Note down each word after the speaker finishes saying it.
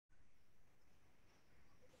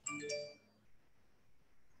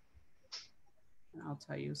I'll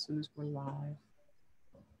tell you as soon as we're live.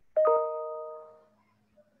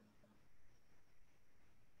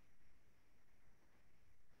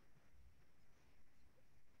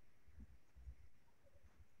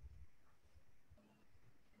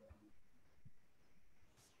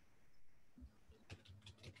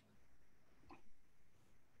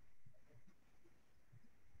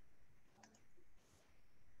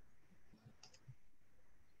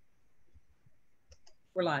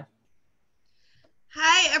 We're live.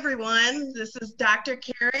 Hi, everyone. This is Dr.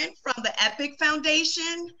 Karen from the EPIC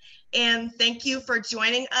Foundation, and thank you for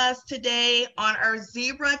joining us today on our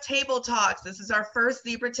Zebra Table Talks. This is our first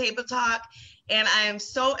Zebra Table Talk, and I am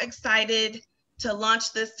so excited to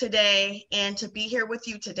launch this today and to be here with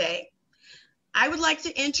you today. I would like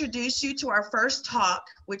to introduce you to our first talk,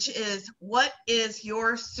 which is, what is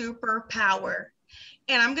your superpower?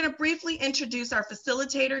 And I'm going to briefly introduce our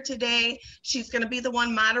facilitator today. She's going to be the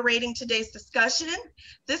one moderating today's discussion.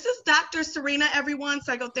 This is Dr. Serena, everyone,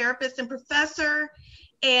 psychotherapist and professor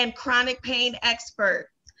and chronic pain expert.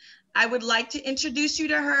 I would like to introduce you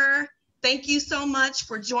to her. Thank you so much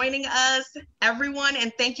for joining us, everyone.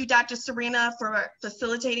 And thank you, Dr. Serena, for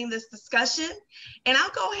facilitating this discussion. And I'll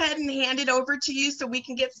go ahead and hand it over to you so we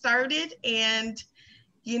can get started and,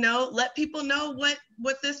 you know, let people know what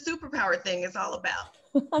this superpower thing is all about.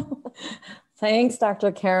 Thanks,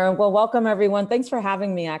 Dr. Karen. Well, welcome everyone. Thanks for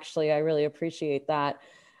having me, actually. I really appreciate that.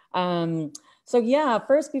 So yeah,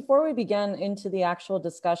 first, before we begin into the actual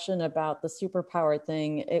discussion about the superpower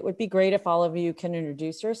thing, it would be great if all of you can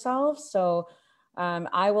introduce yourselves. So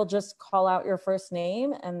I will just call out your first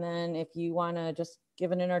name, and then if you want to just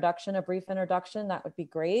give an introduction, a brief introduction, that would be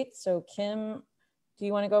great. So Kim, do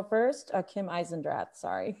you want to go first? Kim Eisendrath,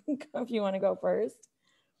 sorry, if you want to go first.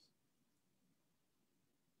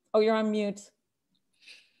 Oh, you're on mute.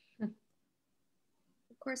 Of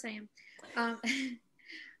course I am.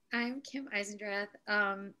 I'm Kim Eisendrath.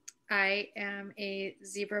 I am a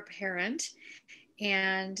zebra parent,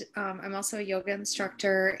 and I'm also a yoga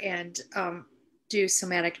instructor and do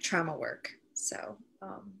somatic trauma work. So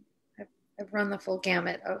I've run the full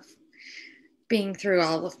gamut of being through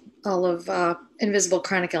all of invisible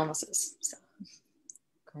chronic illnesses. So.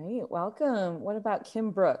 Great, welcome. What about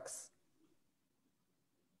Kim Brooks?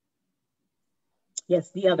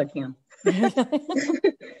 Yes, the other Kim.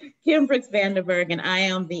 Kim Brooks Vanderberg, and I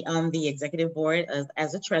am on the executive board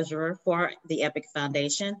as a treasurer for the EPIC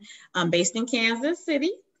Foundation. I'm based in Kansas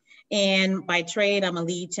City, and by trade, I'm a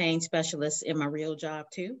lead change specialist in my real job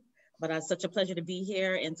too. But it's such a pleasure to be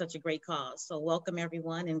here and such a great cause. So welcome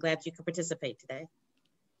everyone, and glad you could participate today.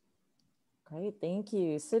 Great, thank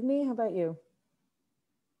you. Sydney, how about you?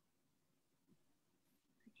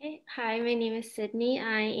 Okay. Hi, my name is Sydney.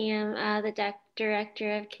 I am the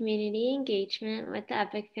Director of Community Engagement with the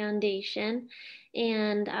EPIC Foundation.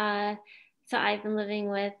 And so I've been living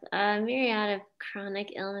with a myriad of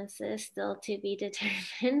chronic illnesses, still to be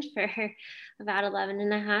determined, for about 11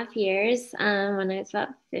 and a half years. When I was about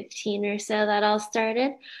 15 or so, that all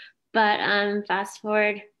started. But fast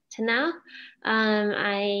forward to now,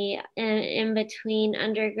 I am in between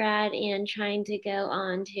undergrad and trying to go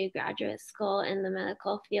on to graduate school in the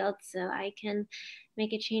medical field, so I can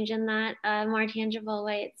make a change in that more tangible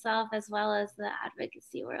way itself, as well as the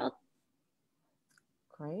advocacy world.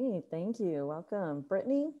 Great, thank you. Welcome.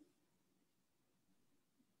 Brittany?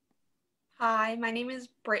 Hi, my name is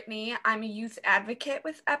Brittany. I'm a youth advocate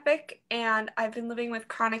with EPIC, and I've been living with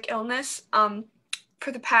chronic illness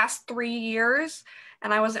for the past 3 years,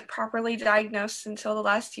 and I wasn't properly diagnosed until the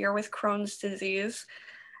last year with Crohn's disease.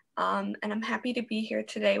 And I'm happy to be here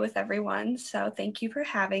today with everyone, so thank you for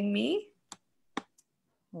having me.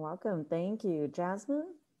 Welcome, thank you.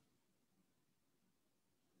 Jasmine?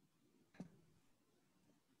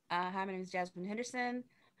 Hi, my name is Jasmine Henderson.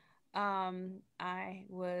 I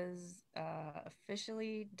was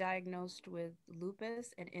officially diagnosed with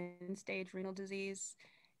lupus and end-stage renal disease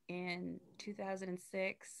in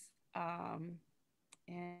 2006,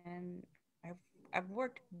 and I've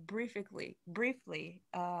worked briefly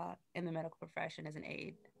in the medical profession as an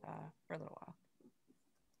aide for a little while.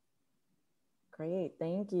 Great,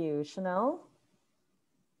 thank you. Chanel?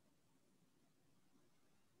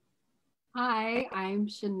 Hi, I'm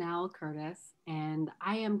Chanel Curtis, and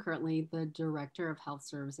I am currently the Director of Health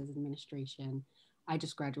Services Administration. I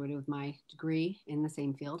just graduated with my degree in the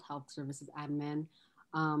same field, Health Services Admin.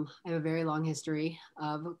 I have a very long history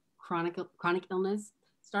of chronic illness,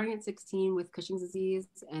 starting at 16 with Cushing's disease,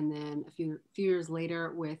 and then a few years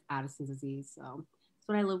later with Addison's disease. So that's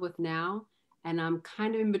what I live with now. And I'm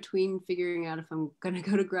kind of in between figuring out if I'm going to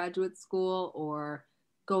go to graduate school or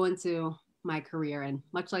go into my career. And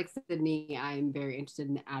much like Sydney, I'm very interested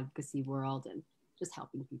in the advocacy world and just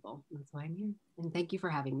helping people. That's why I'm here. And thank you for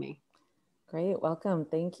having me. Great, welcome.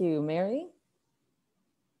 Thank you. Mary?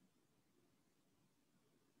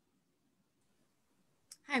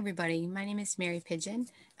 Hi, everybody. My name is Mary Pigeon.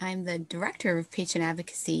 I'm the Director of Patient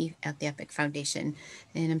Advocacy at the EPIC Foundation,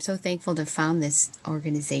 and I'm so thankful to found this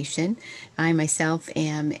organization. I myself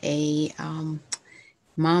am a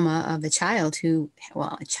mama of a child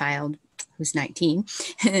who's 19,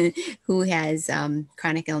 who has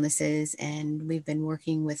chronic illnesses, and we've been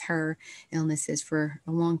working with her illnesses for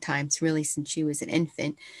a long time. It's really since she was an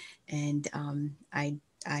infant, and I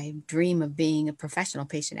dream of being a professional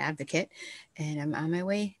patient advocate, and I'm on my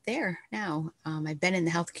way there now. I've been in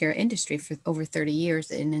the healthcare industry for over 30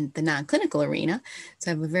 years in the non-clinical arena,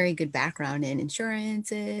 so I have a very good background in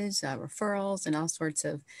insurances, referrals, and all sorts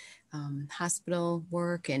of hospital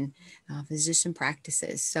work and physician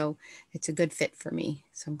practices. So it's a good fit for me.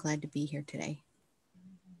 So I'm glad to be here today.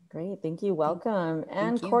 Great, thank you. Welcome.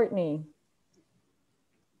 And Thank you. Courtney.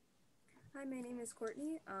 Hi, my name is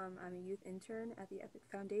Courtney. I'm a youth intern at the EPIC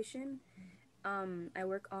Foundation. I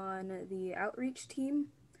work on the outreach team.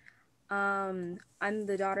 I'm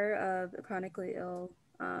the daughter of a chronically ill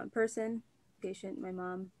person, patient, my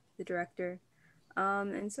mom, the director.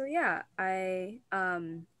 And so, yeah, I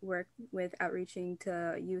work with outreaching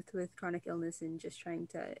to youth with chronic illness and just trying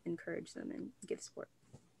to encourage them and give support.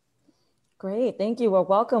 Great, thank you. Well,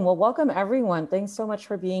 welcome. Well, welcome everyone. Thanks so much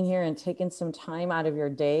for being here and taking some time out of your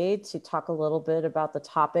day to talk a little bit about the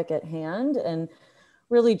topic at hand, and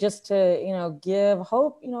really just to, give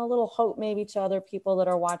hope, a little hope maybe to other people that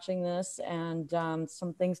are watching this, and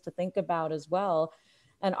some things to think about as well.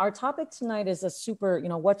 And our topic tonight is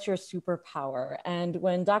what's your superpower? And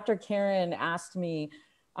when Dr. Karen asked me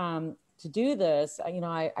to do this,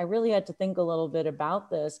 I really had to think a little bit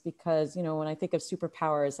about this because, when I think of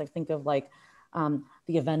superpowers, I think of like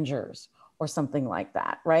the Avengers or something like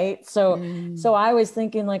that, right? So I was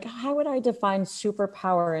thinking like, how would I define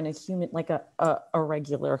superpower in a human, like a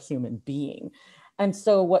regular human being? And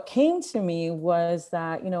so what came to me was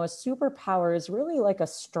that, a superpower is really like a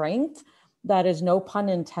strength that is, no pun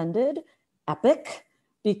intended, epic,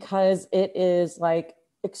 because it is like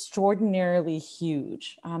extraordinarily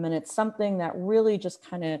huge. And it's something that really just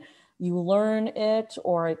kind of, you learn it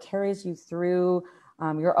or it carries you through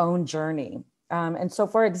your own journey. And so,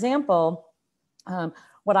 for example,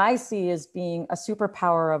 what I see as being a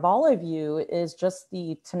superpower of all of you is just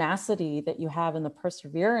the tenacity that you have and the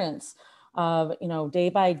perseverance of, day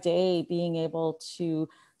by day being able to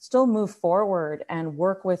still move forward and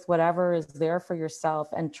work with whatever is there for yourself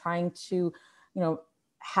and trying to,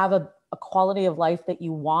 have a quality of life that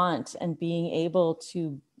you want and being able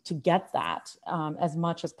to get that as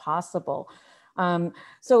much as possible.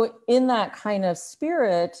 So in that kind of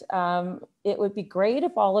spirit, it would be great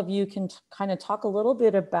if all of you can kind of talk a little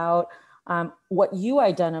bit about what you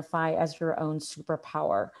identify as your own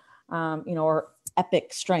superpower, or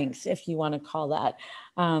epic strengths, if you want to call that,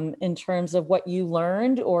 in terms of what you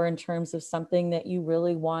learned or in terms of something that you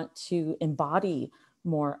really want to embody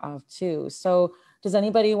more of too. So does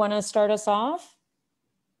anybody want to start us off?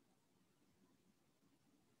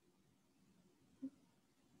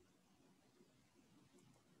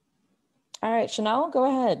 All right, Chanel, go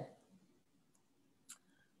ahead.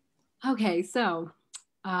 Okay, so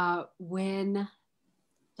when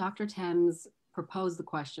Dr. Thames proposed the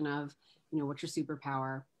question of, what's your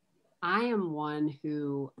superpower? I am one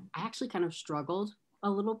who I actually kind of struggled a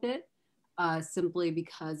little bit simply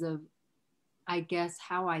because of, I guess,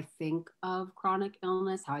 how I think of chronic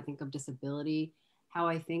illness, how I think of disability, how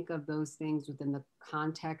I think of those things within the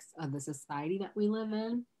context of the society that we live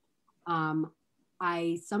in.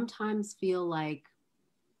 I sometimes feel like,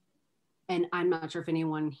 and I'm not sure if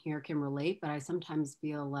anyone here can relate, but I sometimes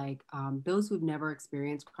feel like those who've never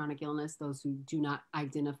experienced chronic illness, those who do not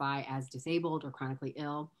identify as disabled or chronically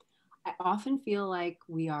ill, I often feel like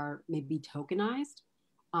we are maybe tokenized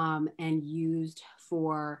and used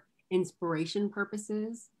for inspiration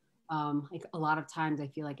purposes. Like a lot of times I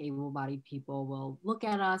feel like able-bodied people will look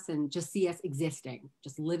at us and just see us existing,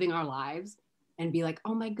 just living our lives and be like,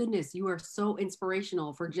 oh my goodness, you are so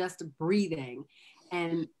inspirational for just breathing.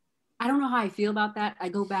 And I don't know how I feel about that. I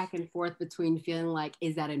go back and forth between feeling like,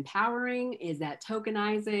 is that empowering? Is that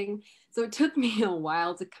tokenizing? So it took me a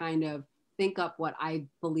while to kind of think up what I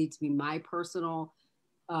believe to be my personal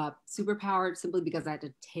superpower, simply because I had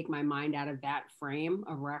to take my mind out of that frame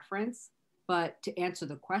of reference. But to answer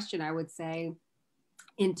the question, I would say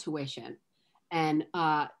intuition. And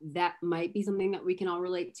that might be something that we can all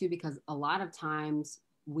relate to, because a lot of times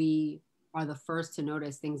we are the first to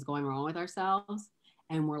notice things going wrong with ourselves.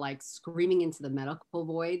 And we're like screaming into the medical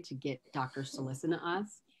void to get doctors to listen to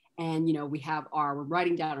us. And, you know, we're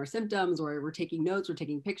writing down our symptoms, or we're taking notes, we're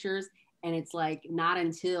taking pictures. And it's like, not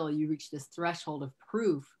until you reach this threshold of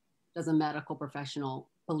proof does a medical professional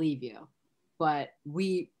believe you. But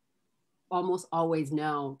we almost always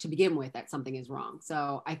know to begin with that something is wrong.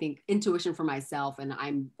 So I think intuition for myself, and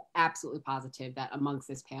I'm absolutely positive that amongst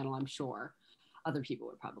this panel, I'm sure other people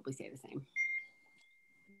would probably say the same.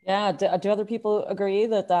 Yeah, do other people agree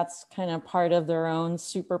that that's kind of part of their own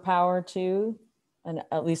superpower too? And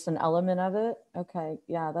at least an element of it? Okay,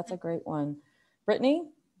 yeah, that's a great one. Brittany?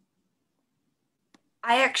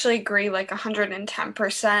 I actually agree like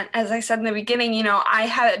 110%. As I said in the beginning, you know, I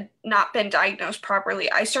had not been diagnosed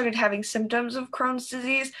properly. I started having symptoms of Crohn's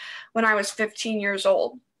disease when I was 15 years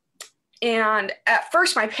old. And at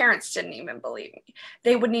first, my parents didn't even believe me.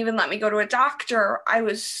 They wouldn't even let me go to a doctor. I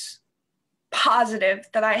was positive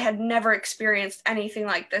that I had never experienced anything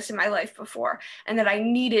like this in my life before, and that I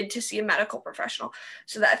needed to see a medical professional.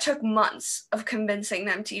 So that took months of convincing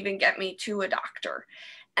them to even get me to a doctor.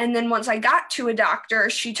 And then once I got to a doctor,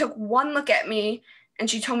 she took one look at me and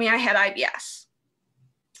she told me I had IBS.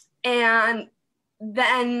 And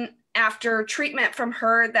then after treatment from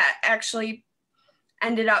her that actually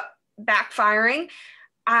ended up backfiring,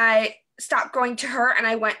 I stopped going to her and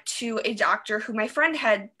I went to a doctor who my friend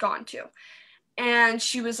had gone to. And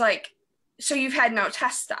she was like, so you've had no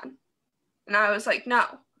tests done? And I was like, no.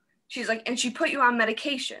 She's like, and she put you on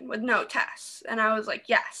medication with no tests? And I was like,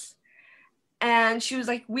 yes. And she was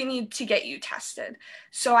like, we need to get you tested.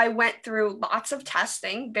 So I went through lots of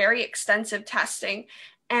testing, very extensive testing.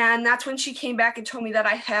 And that's when she came back and told me that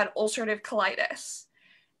I had ulcerative colitis.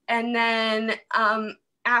 And then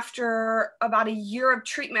after about a year of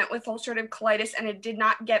treatment with ulcerative colitis and it did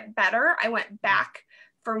not get better, I went back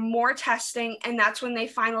for more testing. And that's when they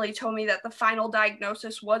finally told me that the final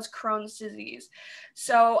diagnosis was Crohn's disease.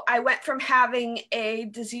 So I went from having a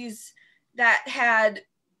disease that had,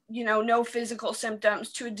 you know, no physical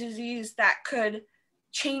symptoms to a disease that could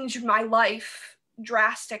change my life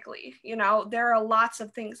drastically. You know, there are lots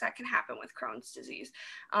of things that can happen with Crohn's disease.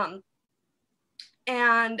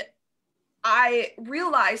 And I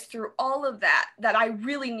realized through all of that I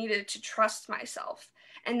really needed to trust myself,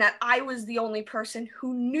 and that I was the only person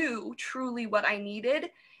who knew truly what I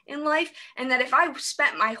needed in life. And that if I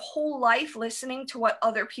spent my whole life listening to what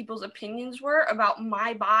other people's opinions were about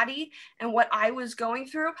my body and what I was going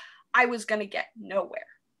through, I was going to get nowhere.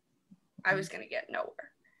 I was going to get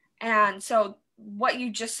nowhere. And so what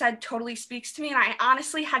you just said totally speaks to me. And I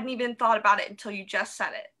honestly hadn't even thought about it until you just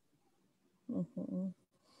said it. Mm-hmm.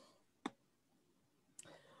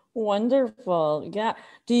 Wonderful. Yeah.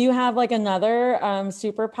 Do you have like another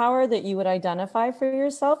superpower that you would identify for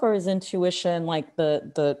yourself, or is intuition like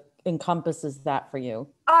the encompasses that for you?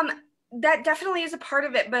 That definitely is a part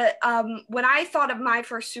of it. But when I thought of my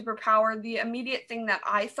first superpower, the immediate thing that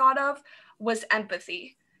I thought of was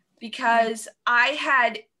empathy, because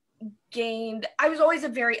I was always a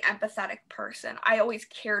very empathetic person. I always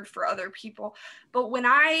cared for other people. But when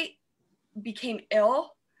I became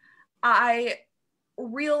ill, I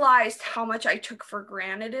realized how much I took for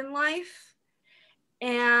granted in life.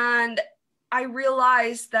 And I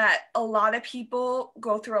realized that a lot of people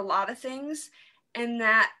go through a lot of things and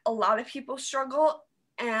that a lot of people struggle.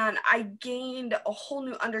 And I gained a whole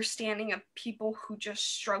new understanding of people who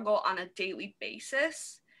just struggle on a daily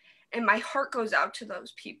basis. And my heart goes out to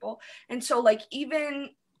those people. And so like, even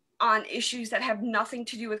on issues that have nothing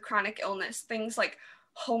to do with chronic illness, things like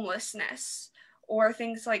homelessness, or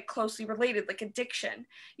things like closely related, like addiction,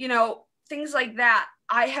 you know, things like that,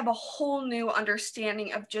 I have a whole new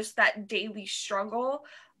understanding of just that daily struggle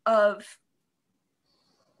of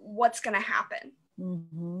what's going to happen.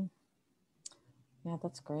 Mm-hmm. Yeah,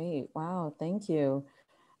 that's great. Wow, thank you.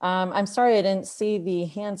 I'm sorry I didn't see the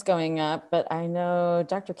hands going up, but I know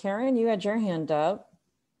Dr. Karen, you had your hand up.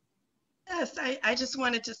 Yes, I just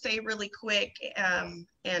wanted to say really quick,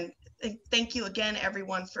 and thank you again,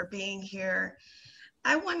 everyone, for being here.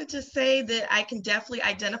 I wanted to say that I can definitely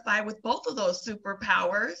identify with both of those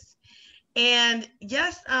superpowers. And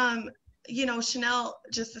yes, you know, Chanel,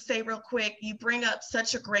 just to say real quick, you bring up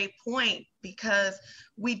such a great point, because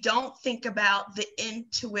we don't think about the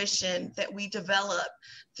intuition that we develop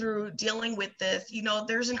through dealing with this. You know,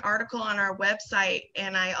 there's an article on our website,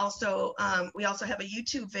 and I also, we also have a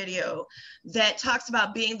YouTube video that talks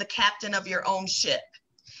about being the captain of your own ship.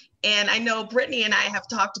 And I know Brittany and I have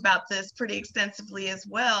talked about this pretty extensively as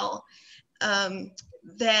well,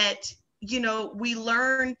 that we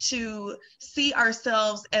learn to see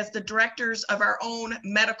ourselves as the directors of our own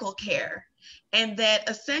medical care. And that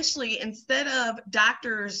essentially, instead of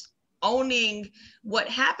doctors owning what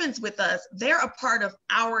happens with us, they're a part of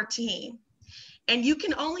our team. And you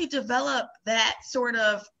can only develop that sort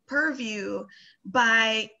of purview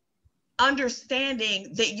by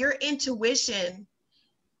understanding that your intuition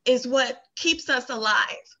is what keeps us alive.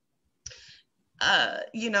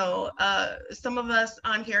 Some of us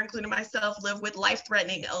on here, including myself, live with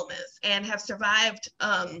life-threatening illness and have survived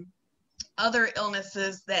other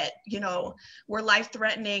illnesses that, were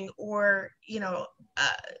life-threatening or,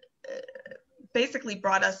 basically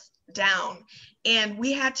brought us down. And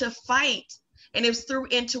we had to fight. And it was through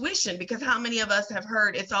intuition, because how many of us have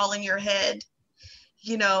heard it's all in your head?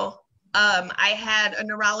 I had a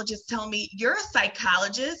neurologist tell me, you're a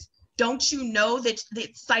psychologist. Don't you know that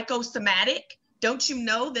it's psychosomatic? Don't you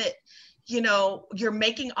know that, you're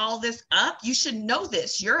making all this up? You should know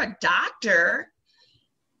this. You're a doctor.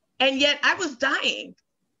 And yet I was dying.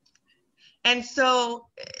 And so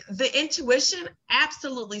the intuition,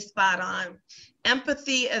 absolutely spot on.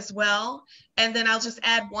 Empathy as well. And then I'll just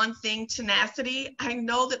add one thing, tenacity. I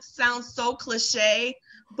know that sounds so cliche,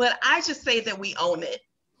 but I just say that we own it.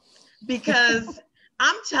 Because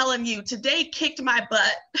I'm telling you, today kicked my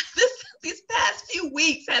butt. These past few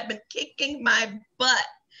weeks have been kicking my butt.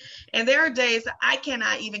 And there are days that I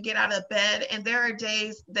cannot even get out of bed. And there are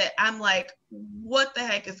days that I'm like, what the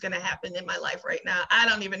heck is going to happen in my life right now? I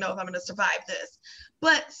don't even know if I'm going to survive this.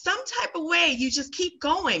 But some type of way, you just keep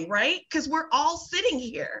going, right? Because we're all sitting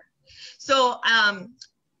here. So I'm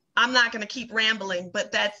not going to keep rambling,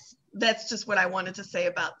 but that's just what I wanted to say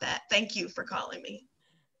about that. Thank you for calling me.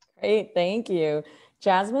 Great, thank you.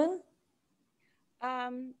 Jasmine?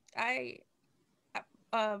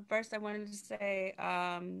 First I wanted to say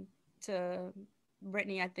to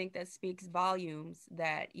Brittany, I think that speaks volumes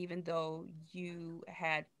that even though you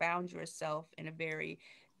had found yourself in a very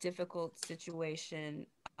difficult situation,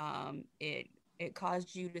 it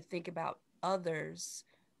caused you to think about others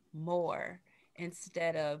more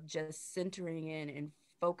instead of just centering in and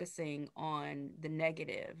focusing on the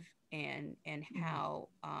negative and how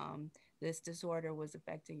this disorder was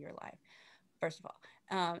affecting your life, first of all.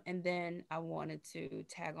 And then I wanted to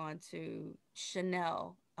tag on to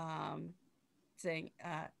Chanel saying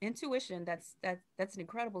intuition. That's an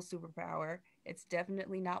incredible superpower. It's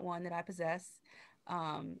definitely not one that I possess.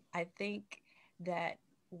 I think that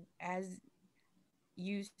as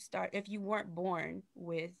you start, if you weren't born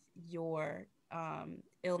with your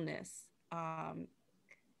illness,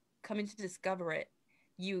 coming to discover it,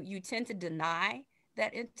 you tend to deny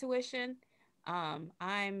that intuition.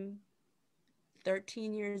 I'm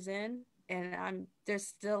 13 years in, and there's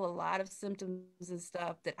still a lot of symptoms and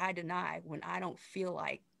stuff that I deny when I don't feel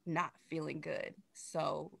like not feeling good.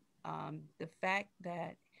 So the fact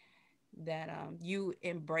that you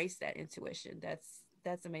embrace that intuition,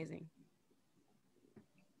 that's amazing.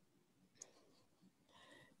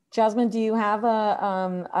 Jasmine, do you have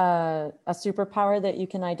a superpower that you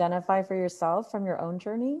can identify for yourself from your own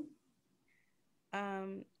journey?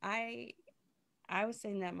 I was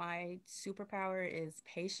saying that my superpower is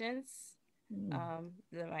patience.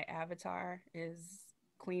 That my avatar is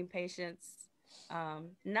Queen Patience.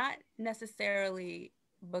 Not necessarily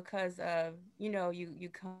because of, you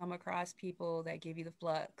come across people that give you the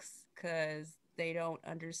flux because they don't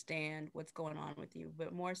understand what's going on with you,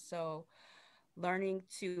 but more so learning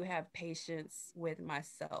to have patience with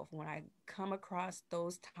myself when I come across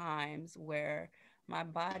those times where my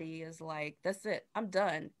body is like, that's it, I'm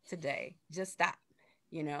done today, just stop.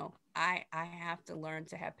 I have to learn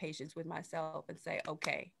to have patience with myself and say,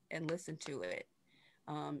 okay, and listen to it,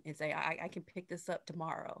 and say, I can pick this up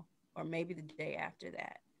tomorrow or maybe the day after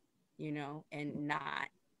that, and not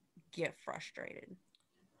get frustrated.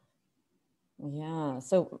 Yeah.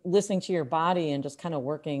 So listening to your body and just kind of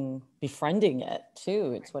befriending it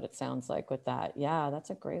too. It's what it sounds like with that. Yeah,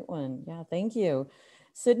 that's a great one. Yeah. Thank you.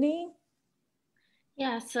 Sydney?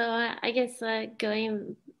 Yeah. So I guess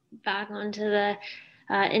going back onto the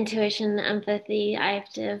intuition, empathy, I have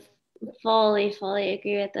to fully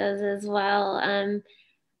agree with those as well.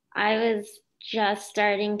 I was just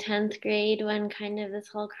starting 10th grade when kind of this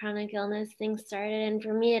whole chronic illness thing started. And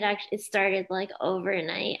for me, it started like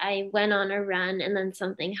overnight. I went on a run and then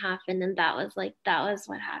something happened, and that was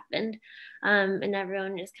what happened. And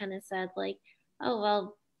everyone just kind of said like, oh,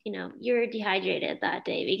 well, you were dehydrated that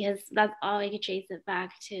day, because that's all I could trace it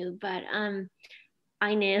back to. But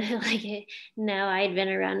I knew I'd been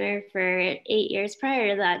a runner for 8 years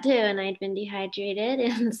prior to that too, and I'd been dehydrated,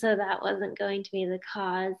 and so that wasn't going to be the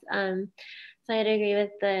cause. So So I'd agree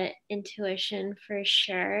with the intuition for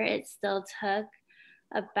sure. It still took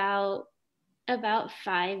about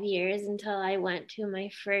 5 years until I went to my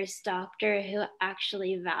first doctor who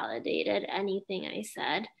actually validated anything I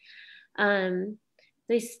said.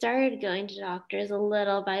 They started going to doctors a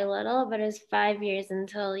little by little, but it was 5 years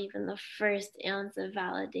until even the first ounce of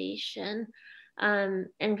validation.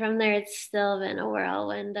 And from there, it's still been a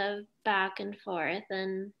whirlwind of back and forth.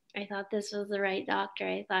 And I thought this was the right doctor.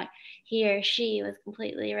 I thought he or she was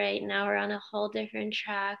completely right. Now we're on a whole different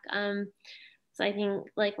track. So I think,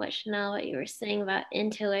 like what you were saying about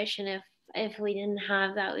intuition, if we didn't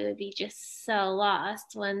have that, we would be just so lost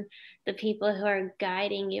when the people who are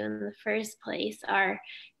guiding you in the first place are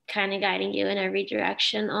kind of guiding you in every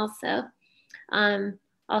direction also.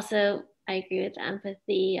 Also, I agree with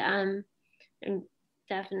empathy. I'm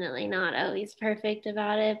definitely not always perfect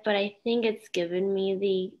about it, but I think it's given me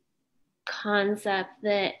the concept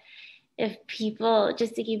that if people,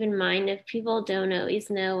 just to keep in mind, if people don't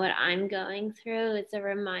always know what I'm going through, it's a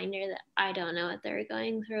reminder that I don't know what they're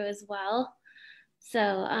going through as well.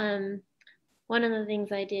 So one of the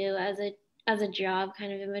things I do as a job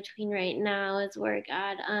kind of in between right now is work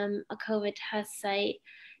at a COVID test site,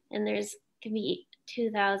 and there's can be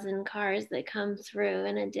 2,000 cars that come through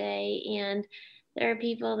in a day, and there are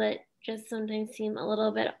people that just sometimes seem a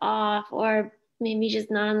little bit off or maybe just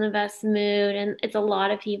not in the best mood, and it's a lot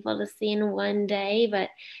of people to see in one day, but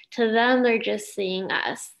to them they're just seeing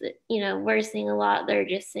us. We're seeing a lot, they're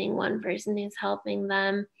just seeing one person who's helping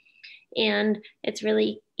them. And it's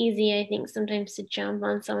really easy, I think, sometimes to jump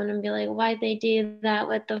on someone and be like, why'd they do that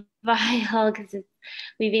with the vial? Because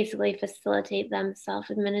we basically facilitate them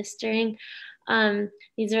self-administering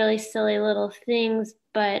these really silly little things.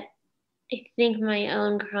 But I think my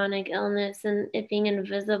own chronic illness and it being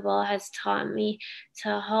invisible has taught me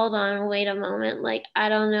to hold on, wait a moment. Like, I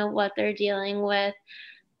don't know what they're dealing with,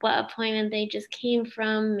 what appointment they just came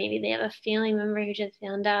from. Maybe they have a family member who just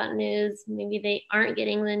found out news. Maybe they aren't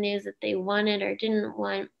getting the news that they wanted or didn't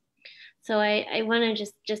want. So I want to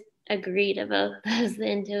just agree to both of those, the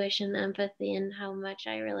intuition, empathy, and how much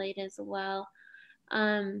I relate as well.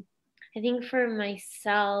 I think for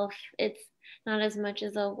myself, it's not as much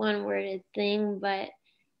as a one-worded thing, but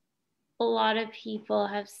a lot of people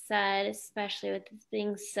have said, especially with this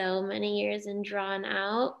being so many years and drawn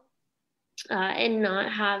out, and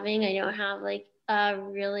not having, I don't have like a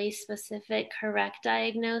really specific correct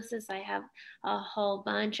diagnosis. I have a whole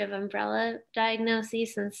bunch of umbrella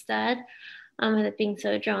diagnoses instead. With it being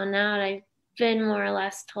so drawn out, I've been more or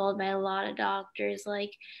less told by a lot of doctors,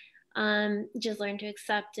 like, just learn to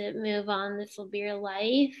accept it, move on, this will be your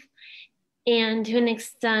life. And to an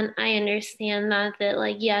extent, I understand that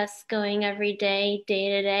like, yes, going every day, day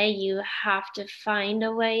to day, you have to find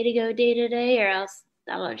a way to go day to day, or else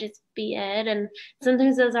that'll just be it. And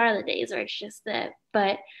sometimes those are the days where it's just it.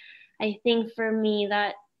 But I think for me,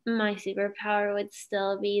 that my superpower would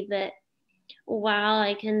still be that while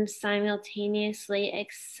I can simultaneously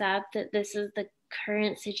accept that this is the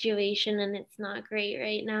current situation and it's not great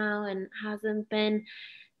right now and hasn't been,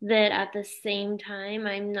 that at the same time,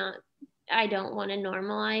 I don't want to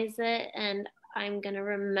normalize it, and I'm going to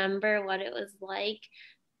remember what it was like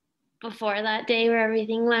before that day where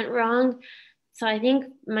everything went wrong. So I think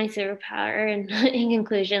my superpower, and in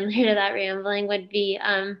conclusion to that rambling, would be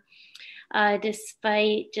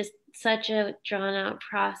despite just such a drawn out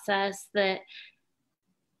process, that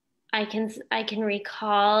I can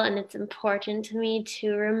recall, and it's important to me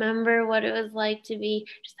to remember what it was like to be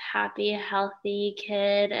just a happy, healthy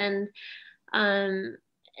kid, and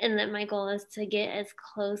that my goal is to get as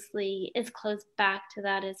close back to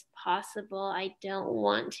that as possible. I don't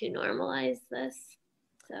want to normalize this.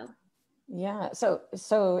 So yeah.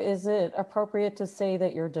 So is it appropriate to say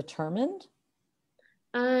that you're determined?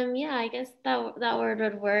 yeah, I guess that word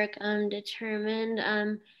would work. Determined.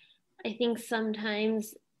 I think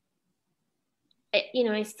sometimes,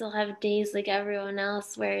 I still have days like everyone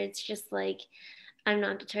else where it's just like, I'm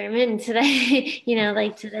not determined today.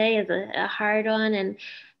 Like today is a hard one.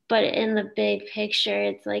 But in the big picture,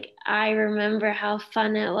 it's like, I remember how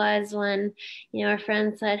fun it was when, our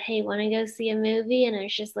friend said, hey, want to go see a movie? And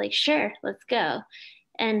it's just like, sure, let's go.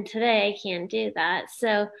 And today I can't do that.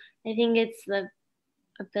 So I think it's the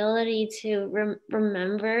ability to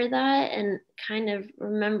remember that and kind of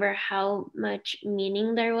remember how much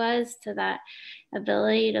meaning there was to that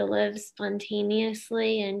ability to live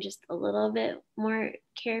spontaneously and just a little bit more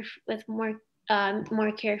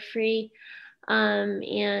more carefree,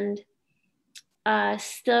 and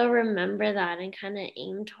still remember that and kind of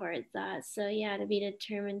aim towards that. So yeah, to be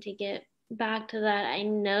determined to get back to that. I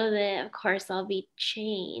know that of course I'll be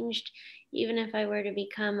changed even if I were to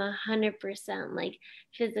become 100% like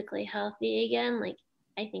physically healthy again, like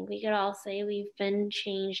I think we could all say we've been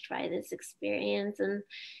changed by this experience, and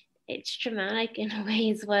it's traumatic in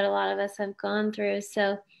ways what a lot of us have gone through.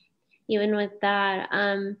 So even with that,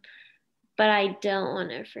 but I don't want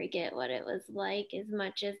to forget what it was like, as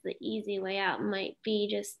much as the easy way out might be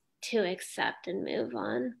just to accept and move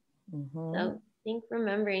on. Mm-hmm. So I think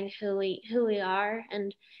remembering who we are,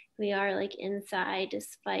 and we are like inside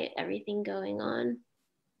despite everything going on.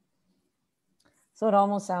 So it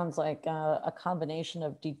almost sounds like a combination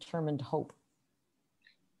of determined hope.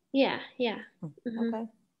 Yeah. Mm-hmm. Okay. All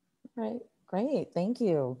right. Great. Thank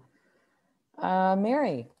you.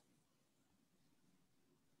 Mary.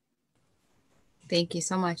 Thank you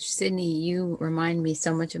so much. Sydney, you remind me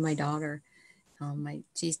so much of my daughter.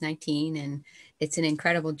 She's 19, and it's an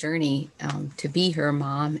incredible journey to be her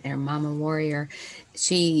mom and mama warrior.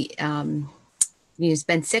 She has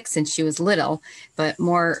been sick since she was little, but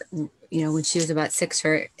more, when she was about 6,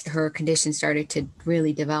 her condition started to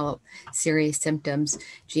really develop serious symptoms,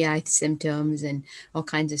 GI symptoms and all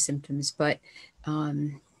kinds of symptoms. But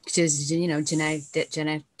just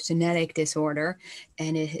genetic disorder,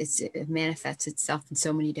 and it manifests itself in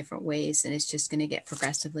so many different ways, and it's just going to get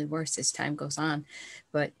progressively worse as time goes on.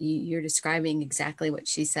 But you're describing exactly what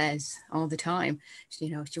she says all the time.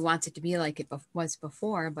 She wants it to be like it was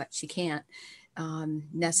before, but she can't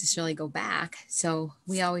necessarily go back. So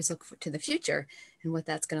we always look to the future and what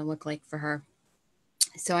that's going to look like for her.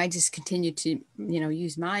 So I just continue to,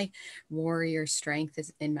 use my warrior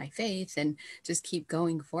strength in my faith, and just keep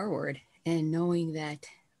going forward, and knowing that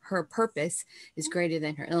her purpose is greater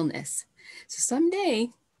than her illness. So someday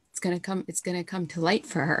it's going to come to light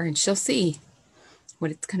for her, and she'll see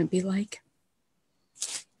what it's going to be like.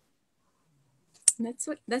 And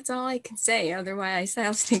that's all I can say. Otherwise,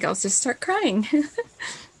 I think I'll just start crying. Do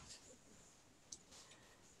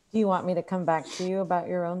you want me to come back to you about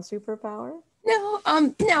your own superpower? No,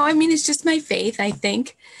 I mean, it's just my faith, I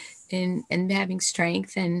think, in having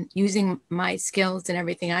strength and using my skills and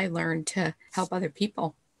everything I learned to help other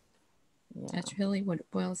people. Yeah. That's really what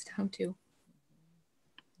it boils down to.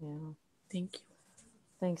 Yeah. Thank you.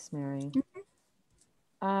 Thanks, Mary.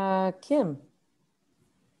 Mm-hmm. Kim.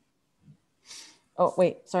 Oh,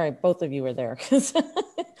 wait, sorry, both of you were there.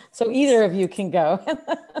 So either of you can go,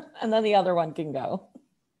 and then the other one can go.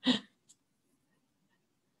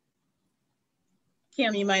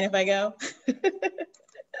 Kim, you mind if I go?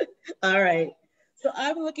 All right. So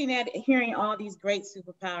I'm looking at hearing all these great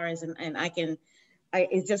superpowers, and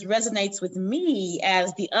it just resonates with me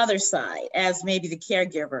as the other side, as maybe the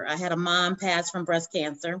caregiver. I had a mom pass from breast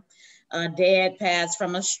cancer, dad passed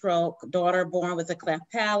from a stroke, daughter born with a cleft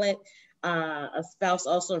palate, a spouse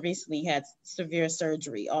also recently had severe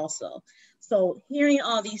surgery also. So hearing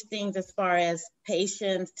all these things as far as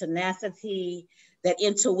patience, tenacity, that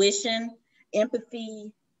intuition,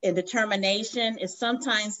 empathy, and determination, is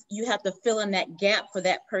sometimes you have to fill in that gap for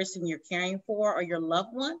that person you're caring for or your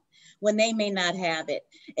loved one when they may not have it.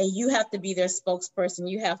 And you have to be their spokesperson.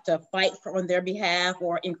 You have to fight on their behalf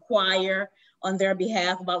or inquire on their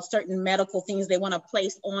behalf about certain medical things they want to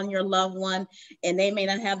place on your loved one, and they may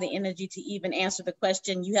not have the energy to even answer the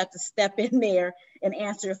question. You have to step in there and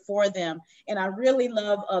answer for them. And I really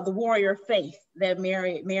love the warrior faith that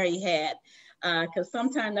Mary had. Because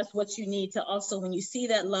sometimes that's what you need to also, when you see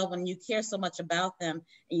that love, when you care so much about them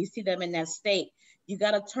and you see them in that state, you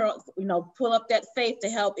got to pull up that faith to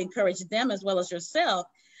help encourage them as well as yourself,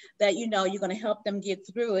 that you're going to help them get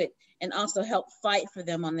through it and also help fight for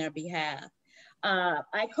them on their behalf.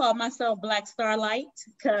 I call myself Black Starlight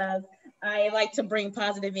because I like to bring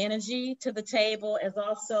positive energy to the table, as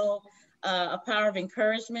also a power of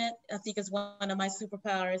encouragement. I think is one of my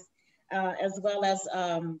superpowers. As well as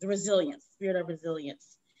the resilience, spirit of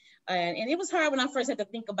resilience. And it was hard when I first had to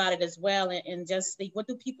think about it as well, and just think, what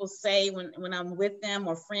do people say when I'm with them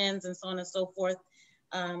or friends and so on and so forth.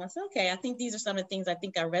 I said, okay, I think these are some of the things I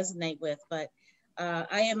think I resonate with, but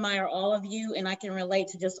I admire all of you, and I can relate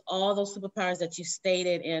to just all those superpowers that you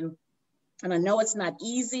stated. And I know it's not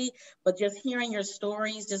easy, but just hearing your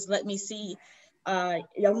stories just let me see, I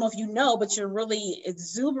don't know if you know, but you're really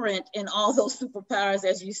exuberant in all those superpowers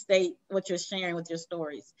as you state what you're sharing with your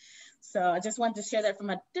stories. So I just wanted to share that from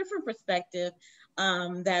a different perspective,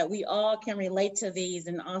 that we all can relate to these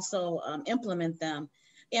and also implement them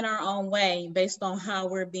in our own way based on how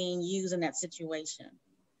we're being used in that situation.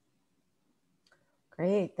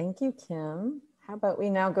 Great, thank you, Kim. How about we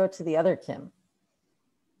now go to the other Kim?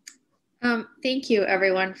 Thank you,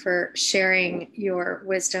 everyone, for sharing your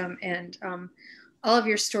wisdom and all of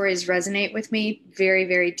your stories resonate with me very,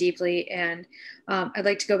 very deeply. And I'd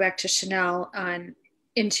like to go back to Chanel on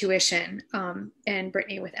intuition, and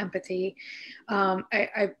Brittany with empathy.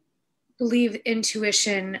 I believe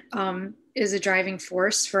intuition is a driving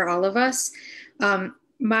force for all of us.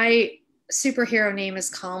 My superhero name is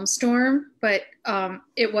Calm Storm, but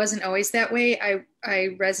it wasn't always that way. I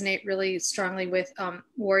resonate really strongly with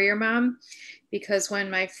Warrior Mom, because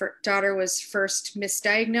when my daughter was first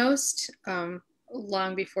misdiagnosed,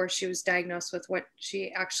 long before she was diagnosed with what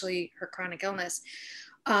she actually, her chronic illness,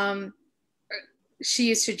 she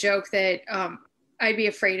used to joke that I'd be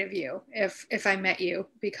afraid of you if I met you,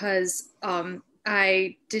 because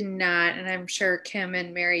I did not, and I'm sure Kim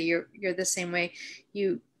and Mary, you're the same way.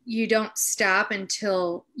 You don't stop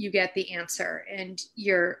until you get the answer, and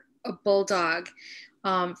you're a bulldog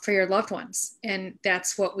for your loved ones, and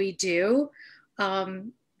that's what we do.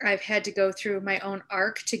 I've had to go through my own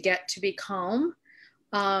arc to get to be calm.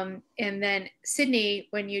 And then Sydney,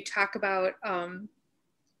 when you talk about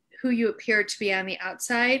who you appear to be on the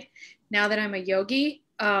outside, now that I'm a yogi,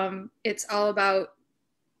 it's all about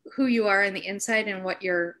who you are on the inside and what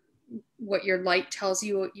your light tells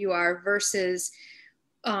you you are, versus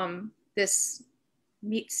this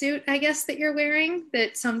meat suit, I guess, that you're wearing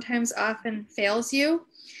that sometimes often fails you.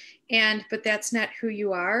 But that's not who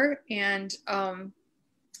you are. And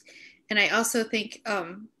I also think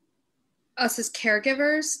us as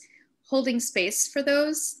caregivers, holding space for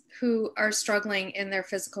those who are struggling in their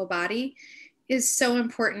physical body is so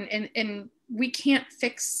important. And we can't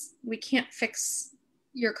fix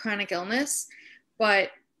your chronic illness,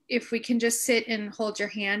 but if we can just sit and hold your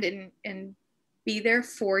hand and be there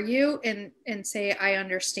for you and say, I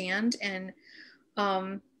understand. And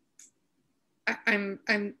I'm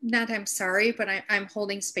sorry, but I'm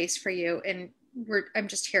holding space for you, and I'm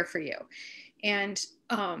just here for you. And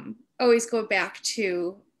always go back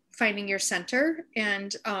to finding your center.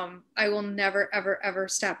 And I will never, ever, ever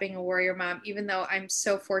stop being a warrior mom, even though I'm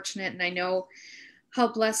so fortunate, and I know how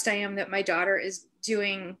blessed I am that my daughter is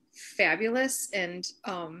doing fabulous. And,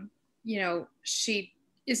 she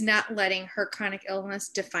is not letting her chronic illness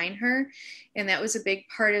define her. And that was a big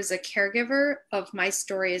part as a caregiver of my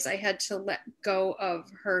story, is I had to let go of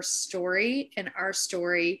her story and our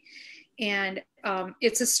story. And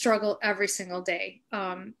it's a struggle every single day.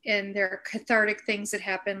 And there are cathartic things that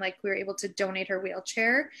happen, like we were able to donate her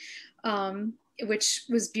wheelchair, which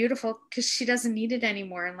was beautiful because she doesn't need it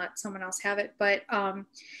anymore, and let someone else have it. But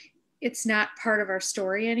it's not part of our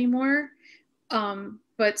story anymore.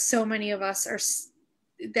 But so many of us are,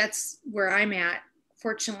 that's where I'm at,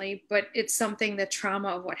 fortunately, but it's something, the trauma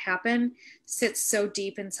of what happened sits so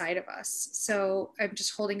deep inside of us. So I'm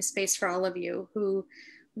just holding space for all of you who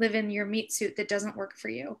live in your meat suit that doesn't work for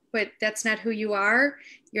you, but that's not who you are.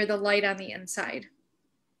 You're the light on the inside.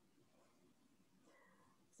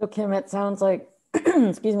 So Kim, it sounds like,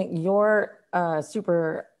 excuse me, your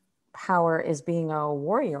superpower is being a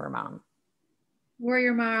warrior mom.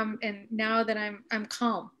 Warrior mom, and now that I'm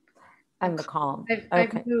calm. I'm the calm.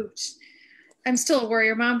 I've moved. I'm still a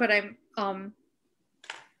warrior mom, but I'm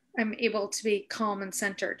able to be calm and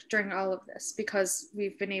centered during all of this because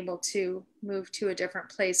we've been able to move to a different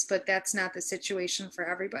place, but that's not the situation for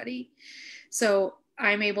everybody. So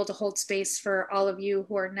I'm able to hold space for all of you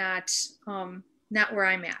who are not where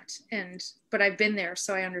I'm at. But I've been there,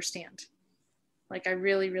 so I understand. Like, I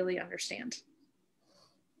really, really understand.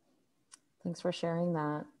 Thanks for sharing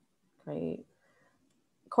that. Great.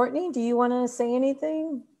 Courtney, do you want to say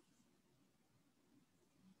anything?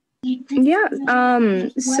 Yeah.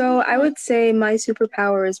 So I would say my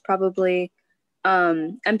superpower is probably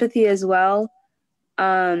empathy as well.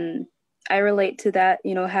 I relate to that,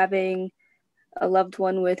 having a loved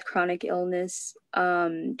one with chronic illness,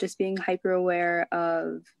 just being hyper aware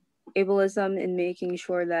of ableism and making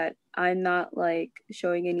sure that I'm not like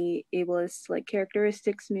showing any ableist like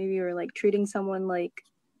characteristics maybe, or like treating someone like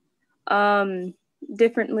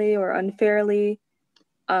differently or unfairly,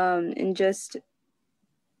 and just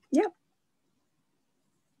yeah.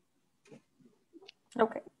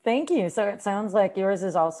 Okay, thank you. So it sounds like yours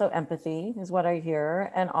is also empathy, is what I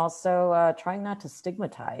hear, and also trying not to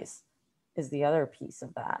stigmatize is the other piece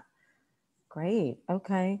of that. Great.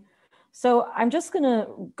 Okay. So I'm just going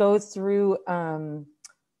to go through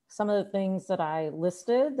some of the things that I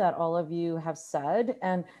listed that all of you have said.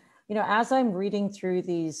 And, as I'm reading through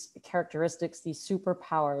these characteristics, these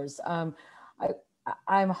superpowers,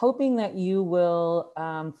 I'm hoping that you will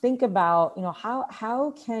think about,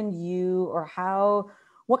 how can you, or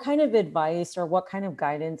what kind of advice or what kind of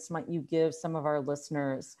guidance might you give some of our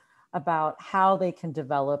listeners about how they can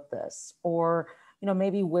develop this, or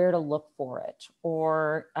maybe where to look for it,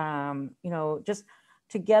 or, just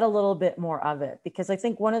to get a little bit more of it. Because I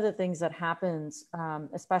think one of the things that happens,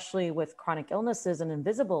 especially with chronic illnesses and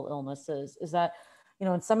invisible illnesses, is that,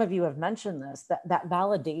 and some of you have mentioned this, that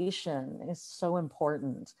validation is so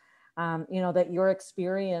important. That your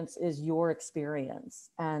experience is your experience,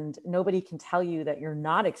 and nobody can tell you that you're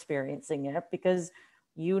not experiencing it, because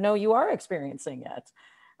you are experiencing it.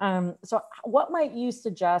 So what might you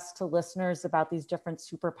suggest to listeners about these different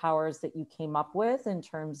superpowers that you came up with, in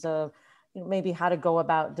terms of maybe how to go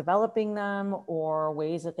about developing them, or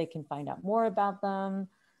ways that they can find out more about them?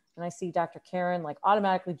 And I see Dr. Karen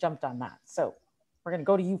automatically jumped on that. So we're going to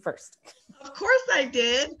go to you first. Of course I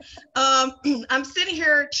did. I'm sitting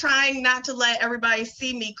here trying not to let everybody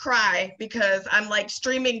see me cry, because I'm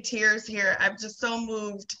streaming tears here. I'm just so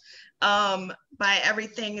moved by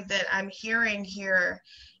everything that I'm hearing here.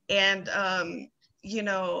 And,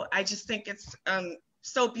 I just think it's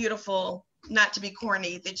so beautiful, not to be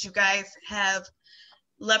corny, that you guys have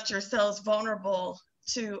left yourselves vulnerable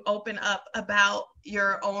to open up about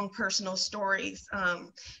your own personal stories.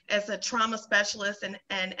 As a trauma specialist,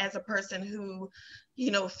 and as a person who,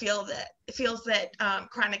 feels that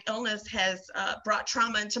chronic illness has brought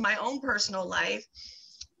trauma into my own personal life,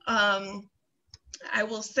 I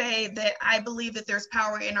will say that I believe that there's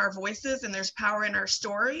power in our voices, and there's power in our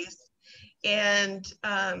stories. And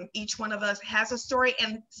each one of us has a story,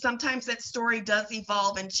 and sometimes that story does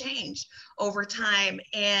evolve and change over time.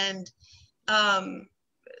 And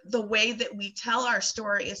the way that we tell our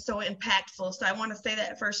story is so impactful. So I want to say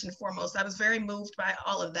that first and foremost. I was very moved by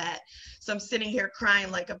all of that. So I'm sitting here crying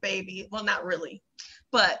like a baby. Well, not really.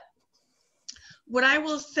 But what I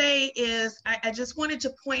will say is, I just wanted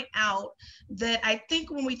to point out that I think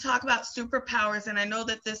when we talk about superpowers, and I know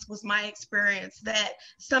that this was my experience, that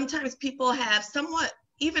sometimes people have somewhat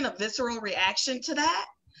even a visceral reaction to that,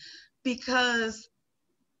 because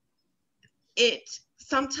it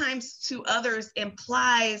sometimes to others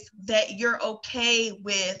implies that you're okay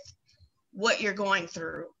with what you're going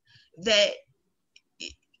through, that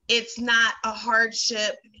it's not a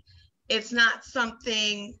hardship, it's not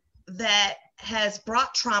something that has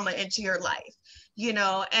brought trauma into your life,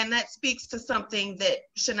 and that speaks to something that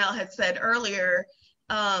Chanel had said earlier,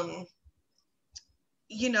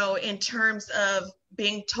 in terms of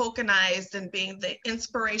being tokenized and being the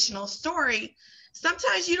inspirational story.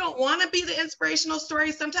 Sometimes you don't want to be the inspirational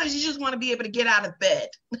story. Sometimes you just want to be able to get out of bed.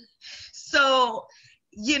 So,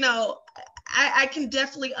 I can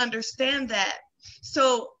definitely understand that.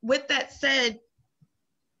 So with that said,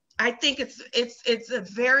 I think it's a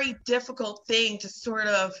very difficult thing to sort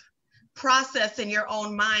of process in your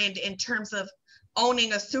own mind in terms of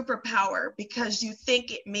owning a superpower, because you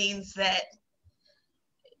think it means that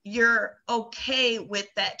you're okay with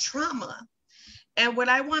that trauma. And what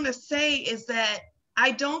I want to say is that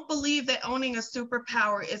I don't believe that owning a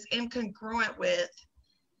superpower is incongruent with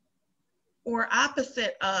or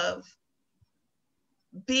opposite of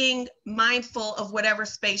being mindful of whatever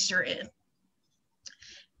space you're in.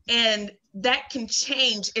 And that can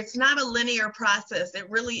change. It's not a linear process. It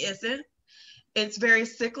really isn't. It's very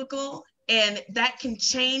cyclical, and that can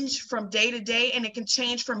change from day to day, and it can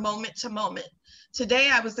change from moment to moment. Today,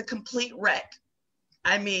 I was a complete wreck.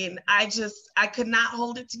 I mean, I could not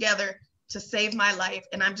hold it together to save my life.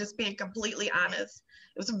 And I'm just being completely honest.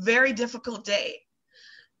 It was a very difficult day.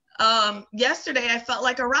 Yesterday, I felt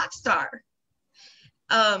like a rock star,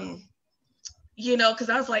 because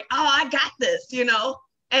I was like, oh, I got this,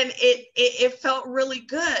 and it felt really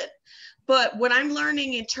good. But what I'm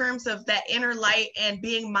learning in terms of that inner light and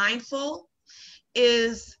being mindful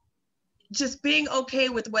is just being okay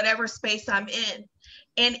with whatever space I'm in.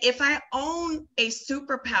 And if I own a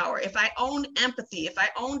superpower, if I own empathy, if I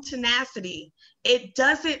own tenacity, it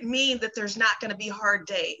doesn't mean that there's not going to be hard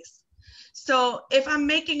days. So if I'm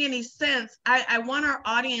making any sense, I want our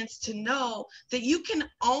audience to know that you can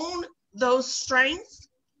own those strengths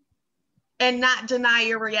and not deny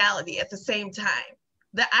your reality at the same time.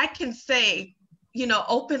 That I can say,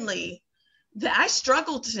 openly that I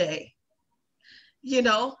struggled today,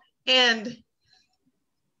 and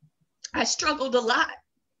I struggled a lot,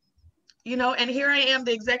 and here I am,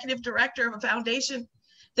 the executive director of a foundation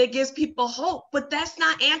that gives people hope, but that's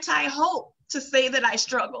not anti-hope to say that I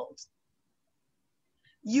struggled.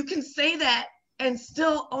 You can say that and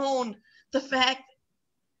still own the fact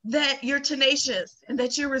that you're tenacious and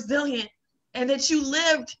that you're resilient and that you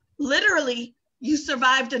lived, literally, you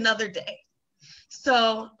survived another day.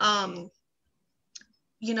 So, that's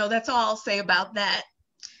all I'll say about that.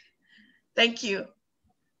 Thank you.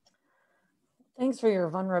 Thanks for your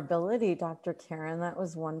vulnerability, Dr. Karen. That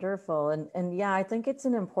was wonderful. And yeah, I think it's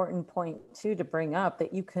an important point too to bring up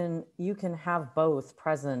that you can have both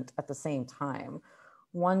present at the same time.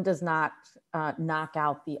 One does not knock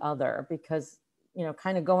out the other, because, you know,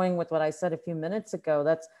 kind of going with what I said a few minutes ago,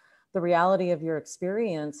 that's the reality of your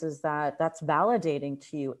experience, is that that's validating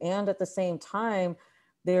to you. And at the same time,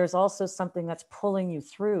 there's also something that's pulling you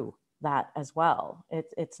through that as well.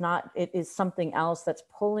 It's not, it is something else that's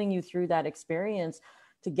pulling you through that experience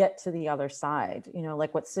to get to the other side, you know,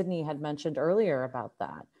 like what Sydney had mentioned earlier about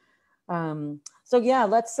that. So yeah,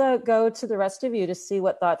 let's go to the rest of you to see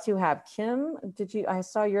what thoughts you have. Kim, I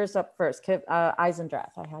saw yours up first. Kim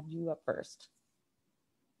Eisendrath, I had you up first.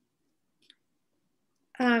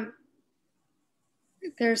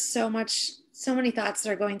 There's so many thoughts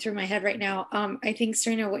that are going through my head right now. I think,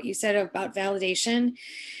 Serena, what you said about validation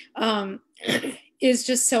is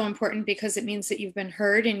just so important, because it means that you've been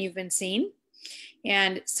heard and you've been seen.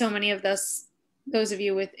 And so many of those of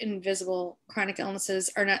you with invisible chronic illnesses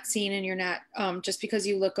are not seen, and you're not, just because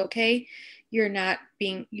you look okay, you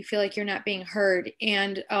feel like you're not being heard.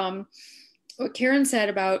 And what Karen said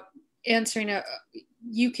about answering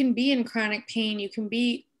you can be in chronic pain, you can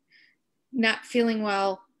be not feeling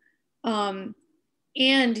well, and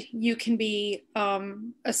you can be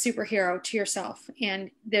a superhero to yourself. And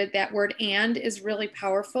that word "and" is really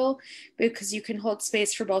powerful, because you can hold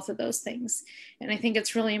space for both of those things. And I think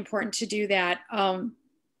it's really important to do that.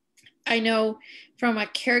 I know from a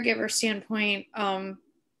caregiver standpoint,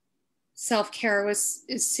 self-care is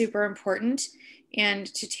super important, and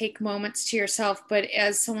to take moments to yourself. But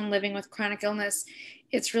as someone living with chronic illness,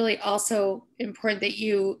 it's really also important that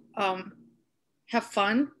you have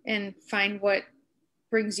fun and find what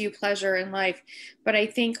brings you pleasure in life. But I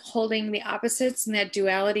think holding the opposites and that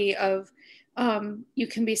duality of you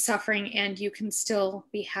can be suffering and you can still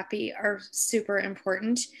be happy are super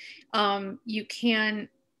important. You can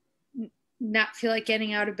not feel like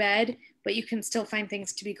getting out of bed, but you can still find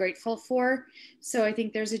things to be grateful for. So I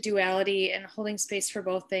think there's a duality, and holding space for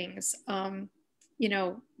both things. You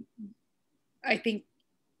know, I think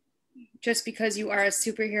just because you are a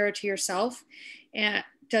superhero to yourself, and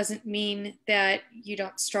doesn't mean that you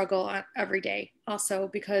don't struggle every day also,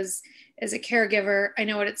 because as a caregiver, I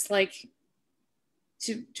know what it's like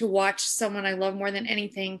to watch someone I love more than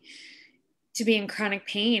anything to be in chronic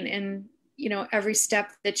pain, and you know, every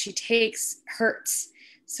step that she takes hurts.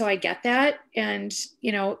 So I get that. And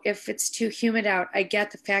you know, if it's too humid out, I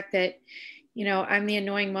get the fact that, you know, I'm the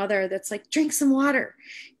annoying mother that's like, drink some water,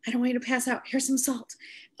 I don't want you to pass out, here's some salt.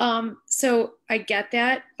 So I get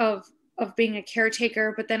that of being a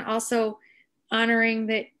caretaker, but then also honoring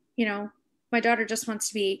that, you know, my daughter just wants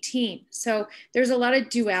to be 18. So there's a lot of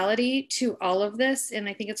duality to all of this. And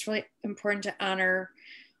I think it's really important to honor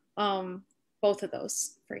both of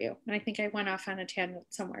those for you. And I think I went off on a tangent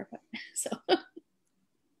somewhere, but so.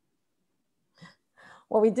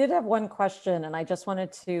 Well, we did have one question, and I just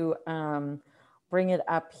wanted to bring it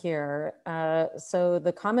up here. So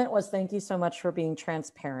the comment was, thank you so much for being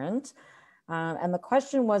transparent. And the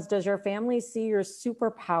question was, does your family see your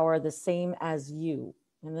superpower the same as you?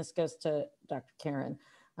 And this goes to Dr. Karen.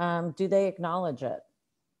 Do they acknowledge it?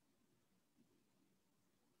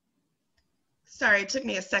 Sorry, it took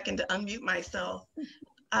me a second to unmute myself.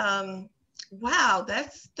 Wow,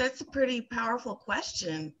 that's a pretty powerful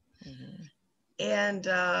question. Mm-hmm.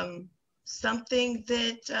 And something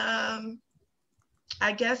that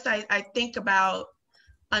I guess I think about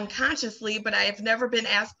unconsciously, but I have never been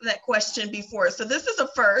asked that question before. So this is a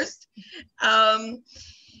first. I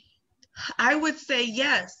would say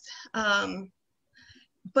yes.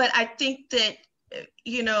 But I think that,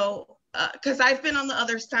 you know, because I've been on the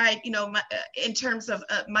other side, you know, in terms of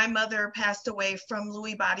my mother passed away from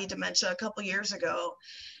Lewy body dementia a couple years ago.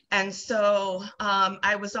 And so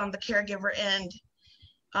I was on the caregiver end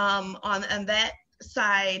on that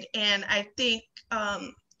side. And I think,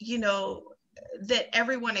 you know, that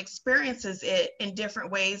everyone experiences it in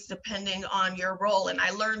different ways depending on your role. And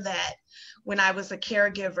I learned that when I was a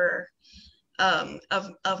caregiver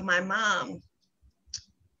of my mom.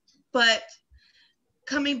 But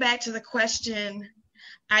coming back to the question,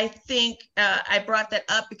 I think I brought that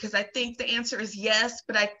up because I think the answer is yes,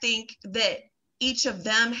 but I think that each of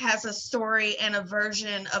them has a story and a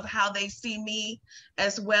version of how they see me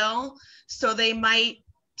as well. So they might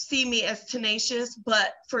see me as tenacious,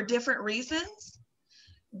 but for different reasons,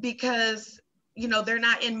 because, you know, they're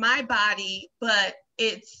not in my body, but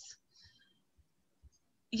it's,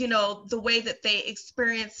 you know, the way that they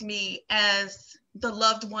experience me as the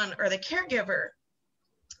loved one or the caregiver.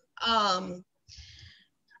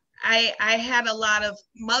 I had a lot of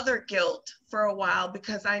mother guilt for a while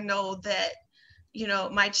because I know that, you know,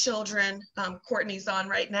 my children, Courtney's on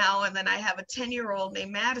right now, and then I have a 10-year-old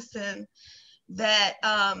named Madison that,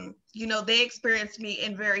 you know, they experienced me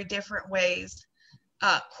in very different ways.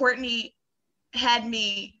 Courtney had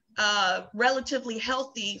me relatively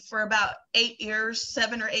healthy for about 8 years,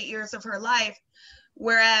 7 or 8 years of her life.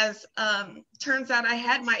 Whereas turns out I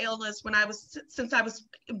had my illness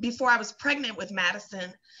before I was pregnant with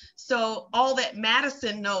Madison. So all that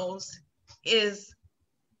Madison knows is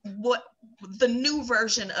what the new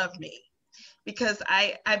version of me, because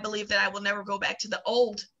I believe that I will never go back to the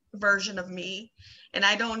old version of me. And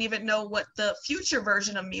I don't even know what the future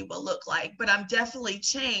version of me will look like, but I'm definitely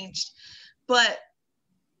changed. But,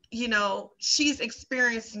 you know, she's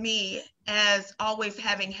experienced me as always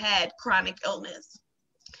having had chronic illness.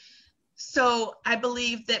 So I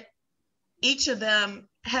believe that each of them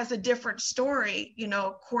has a different story. You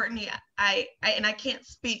know, Courtney, I can't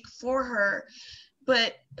speak for her,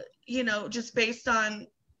 but, you know, just based on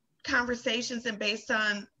conversations and based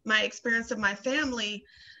on my experience of my family,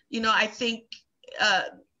 you know, I think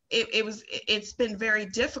it's been very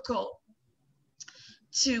difficult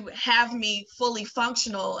to have me fully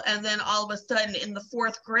functional. And then all of a sudden in the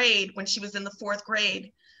 4th grade, when she was in the 4th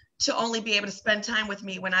grade, to only be able to spend time with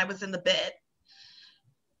me when I was in the bed.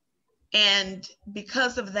 And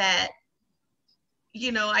because of that,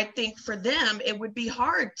 you know, I think for them, it would be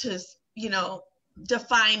hard to, you know,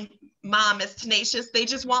 define mom as tenacious. They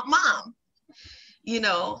just want mom, you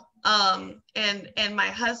know. And my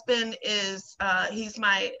husband is, he's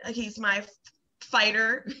my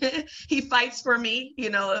fighter. He fights for me,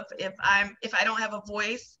 you know, if I don't have a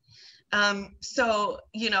voice. So,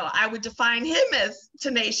 you know, I would define him as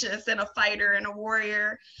tenacious and a fighter and a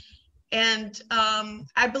warrior. And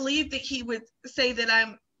I believe that he would say that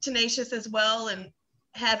I'm tenacious as well and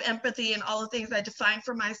have empathy and all the things I define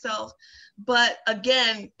for myself. But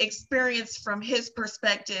again, experience from his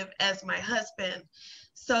perspective as my husband.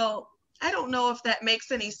 So I don't know if that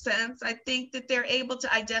makes any sense. I think that they're able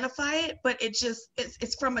to identify it, but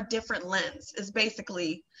it's from a different lens, is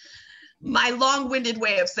basically my long-winded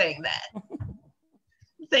way of saying that.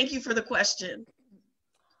 Thank you for the question.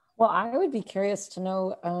 Well, I would be curious to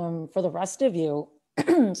know for the rest of you,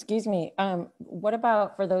 excuse me, what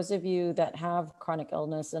about for those of you that have chronic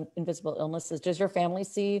illness and invisible illnesses? Does your family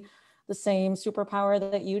see the same superpower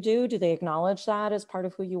that you do? Do they acknowledge that as part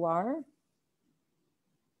of who you are?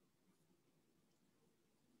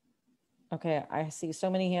 Okay, I see so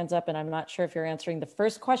many hands up and I'm not sure if you're answering the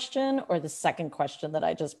first question or the second question that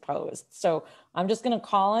I just posed. So I'm just gonna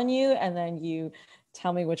call on you and then you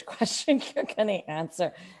tell me which question you're gonna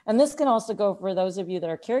answer. And this can also go for those of you that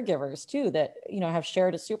are caregivers too, that, you know, have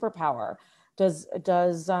shared a superpower. Does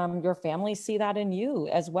your family see that in you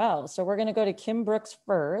as well? So we're gonna go to Kim Brooks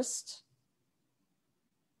first.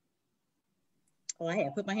 Oh, I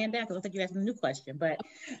had put my hand down because I think you asked a new question, but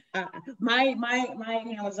my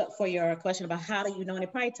hand was up for your question about how do you know, and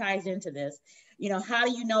it probably ties into this, you know, how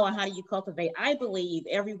do you know and how do you cultivate? I believe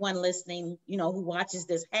everyone listening, you know, who watches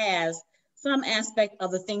this has some aspect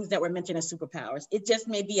of the things that were mentioned as superpowers. It just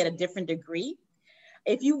may be at a different degree.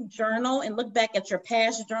 If you journal and look back at your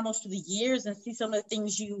past journals through the years and see some of the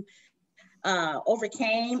things you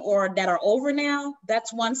overcame or that are over now,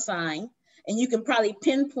 that's one sign. And you can probably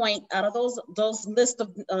pinpoint out of those list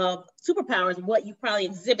of superpowers what you probably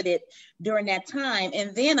exhibited during that time.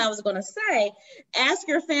 And then I was going to say, ask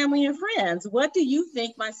your family and friends, what do you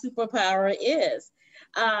think my superpower is?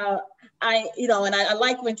 I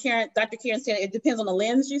like when Dr. Karen said it depends on the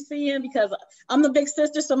lens you see in, because I'm the big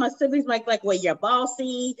sister, so my siblings might like, well, you're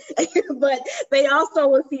bossy, but they also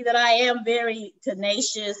will see that I am very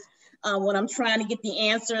tenacious when I'm trying to get the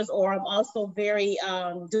answers, or I'm also very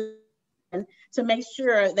to make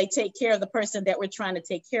sure they take care of the person that we're trying to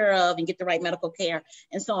take care of and get the right medical care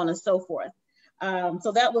and so on and so forth.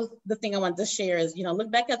 So that was the thing I wanted to share is, you know, look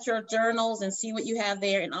back at your journals and see what you have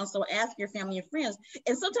there, and also ask your family and friends.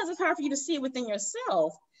 And sometimes it's hard for you to see it within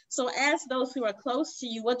yourself. So ask those who are close to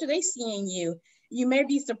you, what do they see in you? You may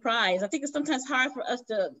be surprised. I think it's sometimes hard for us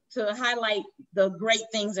to highlight the great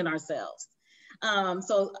things in ourselves.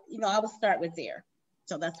 So, you know, I would start with there.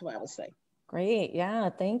 So that's what I would say. Great. Yeah.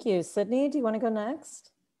 Thank you. Sydney, do you want to go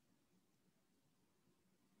next?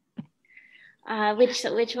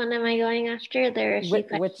 Which one am I going after? There are a few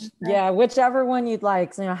questions. Whichever one you'd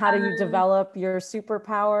like. So, you know, how do you develop your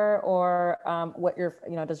superpower, or what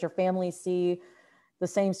does your family see the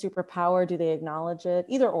same superpower? Do they acknowledge it?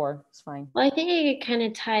 Either or, it's fine. Well, I think I could kind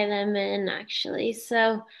of tie them in actually.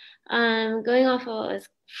 So, going off of what was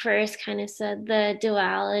first kind of said, the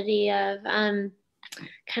duality of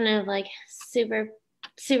kind of like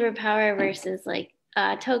superpower versus like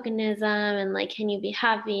tokenism, and like can you be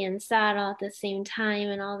happy and sad all at the same time,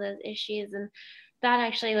 and all those issues. And that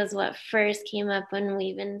actually was what first came up when we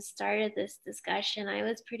even started this discussion. I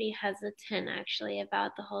was pretty hesitant actually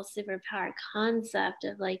about the whole superpower concept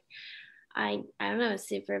of like, I don't know, a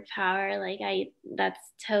superpower, like that's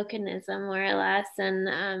tokenism more or less.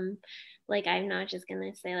 And like I'm not just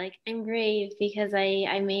gonna say like I'm brave because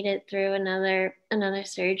I made it through another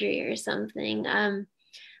surgery or something.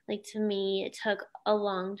 Like to me it took a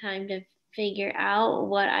long time to figure out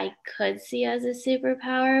what I could see as a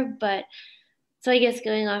superpower. But so I guess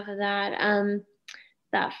going off of that,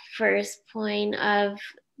 that first point of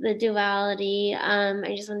the duality,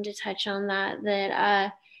 I just wanted to touch on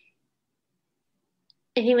that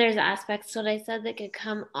I think there's aspects to what I said that could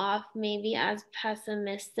come off maybe as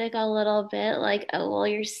pessimistic a little bit, like, oh well,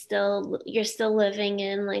 you're still living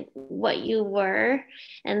in like what you were,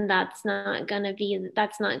 and that's not going to be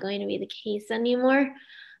the case anymore.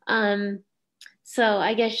 So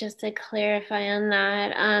I guess just to clarify on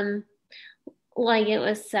that, like it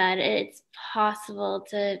was said, it's possible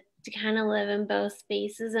to kind of live in both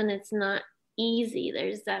spaces, and it's not easy.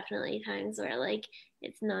 There's definitely times where like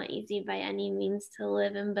it's not easy by any means to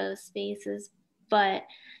live in both spaces. But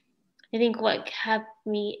I think what kept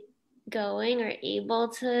me going or able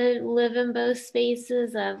to live in both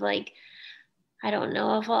spaces of like, I don't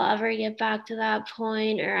know if I'll ever get back to that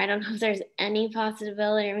point, or I don't know if there's any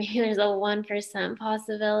possibility, or maybe there's a 1%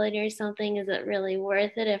 possibility or something. Is it really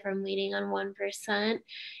worth it if I'm waiting on 1%?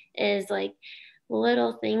 Is like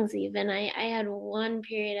little things. Even I had one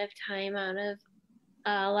period of time out of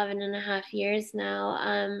 11 and a half years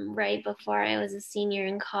now, right before I was a senior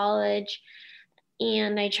in college,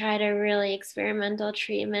 and I tried a really experimental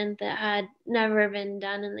treatment that had never been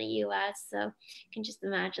done in the US. So you can just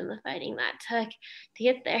imagine the fighting that took to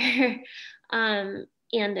get there. And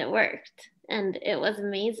it worked, and it was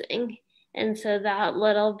amazing. And so that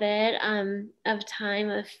little bit of time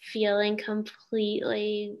of feeling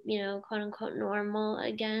completely, quote unquote, normal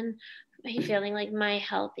again, feeling like my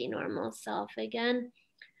healthy, normal self again,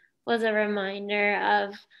 was a reminder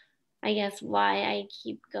of, I guess, why I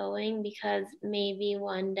keep going, because maybe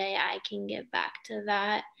one day I can get back to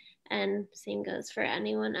that. And same goes for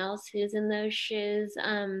anyone else who's in those shoes.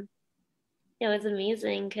 It was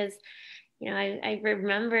amazing because, I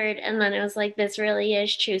remembered, and then it was like, this really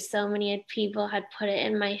is true. So many people had put it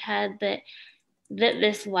in my head that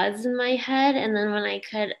this was in my head. And then when I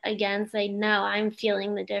could again say, no, I'm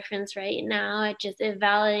feeling the difference right now, it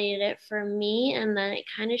validated it for me. And then it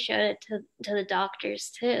kind of showed it to the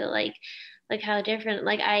doctors too, like how different,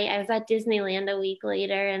 like I was at Disneyland a week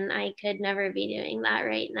later, and I could never be doing that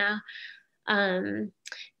right now.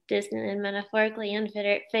 Disneyland, metaphorically and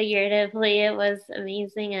figuratively, it was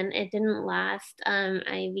amazing, and it didn't last.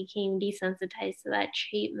 I became desensitized to that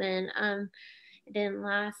treatment. It didn't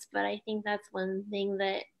last, but I think that's one thing,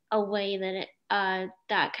 that a way that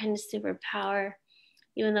that kind of superpower,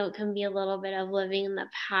 even though it can be a little bit of living in the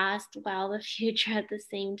past while the future at the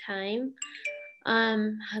same time,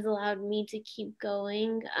 has allowed me to keep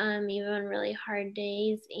going, even on really hard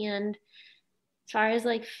days. And as far as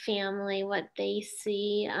like family, what they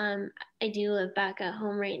see, I do live back at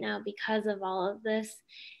home right now because of all of this.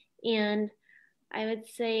 And I would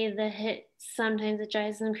say the hit, sometimes it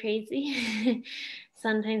drives them crazy.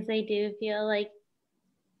 Sometimes they do feel like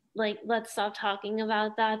let's stop talking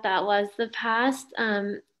about that. That was the past.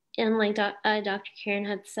 And like Dr. Karen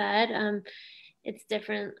had said, it's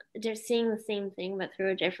different. They're seeing the same thing, but through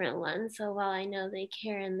a different lens. So while I know they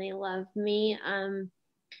care and they love me,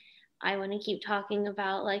 I want to keep talking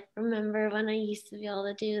about, like, remember when I used to be able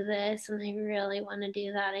to do this, and I really want to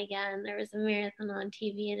do that again. There was a marathon on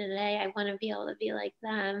TV today. I want to be able to be like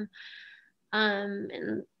them.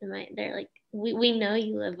 And they're like, we know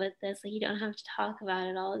you live with this. Like, you don't have to talk about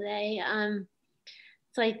it all day.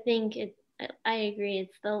 So I think I agree.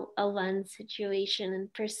 It's a lens situation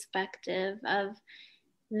and perspective of,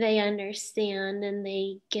 they understand and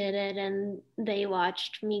they get it, and they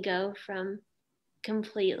watched me go from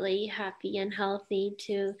completely happy and healthy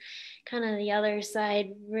to kind of the other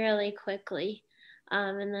side really quickly,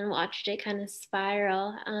 and then watched it kind of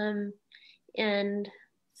spiral. And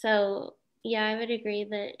so, yeah, I would agree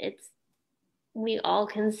that we all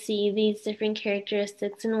can see these different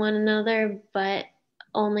characteristics in one another, but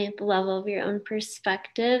only at the level of your own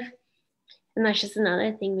perspective. And that's just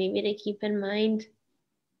another thing maybe to keep in mind.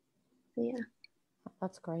 So, yeah.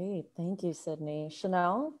 That's great. Thank you, Sydney.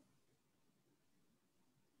 Chanel?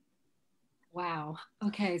 Wow.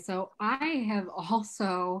 Okay. So I have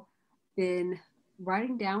also been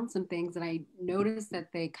writing down some things, and I noticed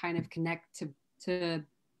that they kind of connect to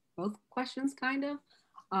both questions, kind of.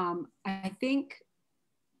 I think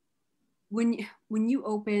when you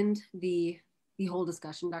opened the whole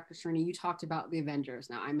discussion, Dr. Sherny, you talked about the Avengers.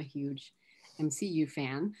 Now, I'm a huge MCU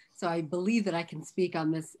fan, so I believe that I can speak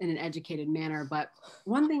on this in an educated manner. But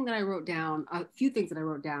one thing that I wrote down, a few things that I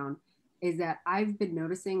wrote down, is that I've been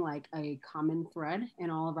noticing like a common thread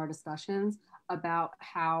in all of our discussions about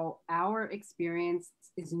how our experience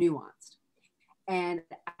is nuanced. And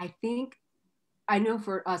I know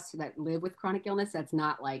for us that live with chronic illness, that's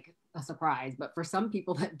not like a surprise, but for some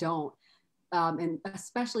people that don't, and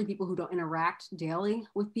especially people who don't interact daily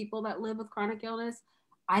with people that live with chronic illness,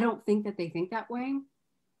 I don't think that they think that way.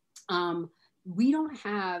 Um, we don't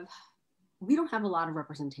have a lot of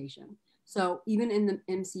representation. So even in the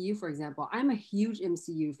MCU, for example, I'm a huge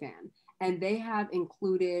MCU fan, and they have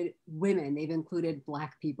included women, they've included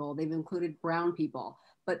Black people, they've included brown people,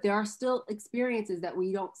 but there are still experiences that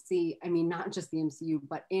we don't see. I mean, not just the MCU,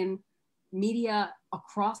 but in media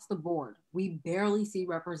across the board, we barely see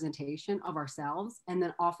representation of ourselves. And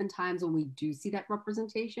then oftentimes when we do see that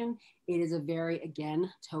representation, it is a very, again,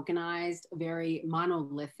 tokenized, very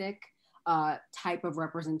monolithic type of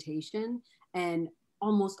representation. And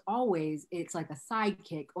almost always it's like a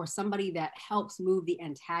sidekick or somebody that helps move the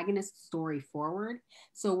antagonist story forward.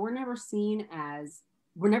 So we're never seen as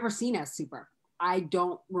super. I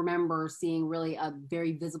don't remember seeing really a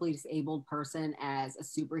very visibly disabled person as a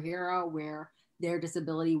superhero where their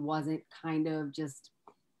disability wasn't kind of just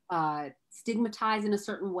stigmatized in a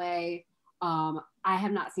certain way. I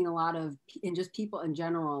have not seen a lot of, and just people in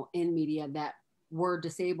general in media that were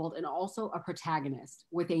disabled and also a protagonist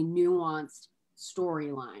with a nuanced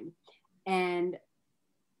storyline. And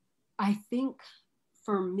I think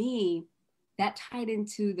for me, that tied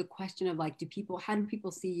into the question of like, how do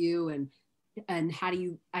people see you, and how do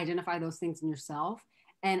you identify those things in yourself?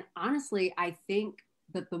 And honestly, I think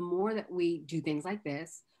that the more that we do things like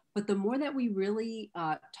this, but the more that we really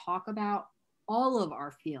talk about all of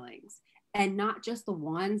our feelings and not just the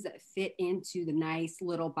ones that fit into the nice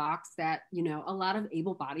little box that, you know, a lot of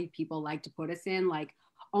able-bodied people like to put us in, like,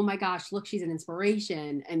 oh my gosh, look, she's an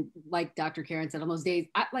inspiration. And like Dr. Karen said, on those days,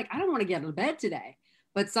 I don't want to get out of bed today,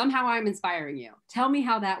 but somehow I'm inspiring you. Tell me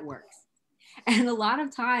how that works. And a lot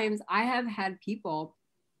of times I have had people,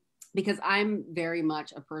 because I'm very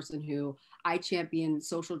much a person who I champion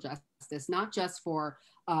social justice, not just for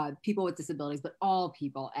people with disabilities, but all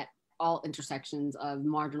people at all intersections of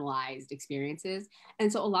marginalized experiences.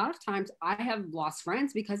 And so a lot of times I have lost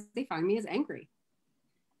friends because they find me as angry.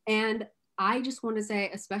 And I just want to say,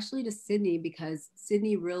 especially to Sydney, because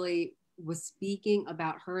Sydney really was speaking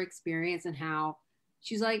about her experience and how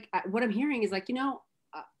she's like, what I'm hearing is like, you know,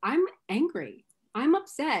 I'm angry. I'm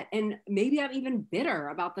upset. And maybe I'm even bitter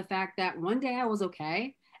about the fact that one day I was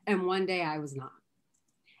okay and one day I was not.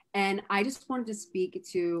 And I just wanted to speak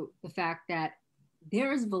to the fact that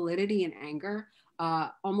there is validity in anger.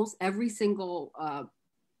 Almost every single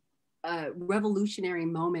revolutionary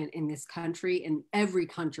moment in this country, in every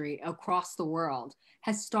country across the world,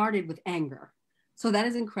 has started with anger. So that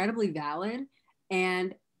is incredibly valid.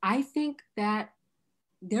 And I think that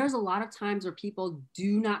there's a lot of times where people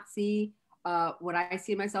do not see what I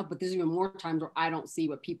see in myself, but there's even more times where I don't see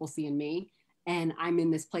what people see in me. And I'm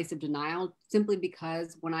in this place of denial simply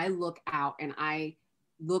because when I look out and I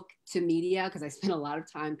look to media, because I spend a lot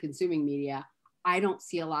of time consuming media, I don't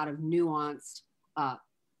see a lot of nuanced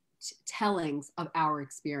tellings of our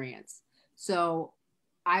experience. So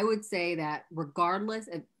I would say that regardless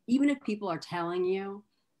of, even if people are telling you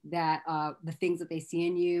that the things that they see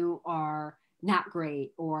in you are not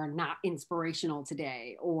great or not inspirational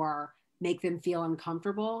today or make them feel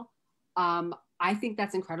uncomfortable, I think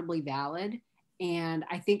that's incredibly valid. And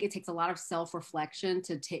I think it takes a lot of self-reflection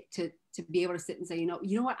to be able to sit and say, you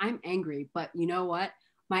know what, I'm angry, but you know what,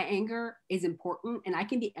 my anger is important and I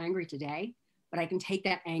can be angry today, but I can take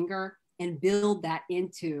that anger and build that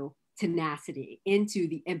into tenacity, into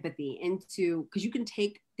the empathy, because you can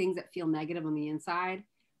take things that feel negative on the inside,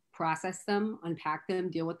 process them, unpack them,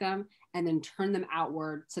 deal with them, and then turn them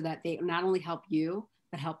outward so that they not only help you,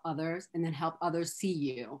 but help others, and then help others see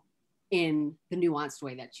you in the nuanced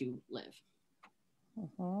way that you live.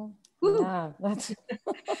 Yeah, that's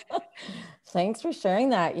thanks for sharing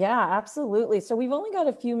that. Yeah, absolutely. So we've only got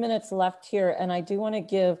a few minutes left here, and I do want to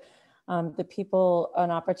give the people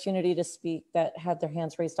an opportunity to speak that had their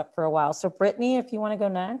hands raised up for a while. So Brittany, if you want to go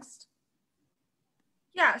next.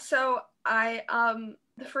 Yeah, so I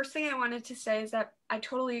the first thing I wanted to say is that I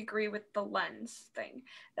totally agree with the lens thing,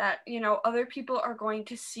 that, other people are going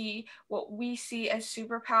to see what we see as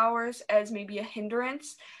superpowers as maybe a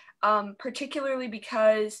hindrance, particularly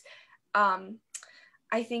because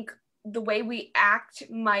I think the way we act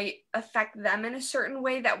might affect them in a certain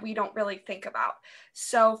way that we don't really think about.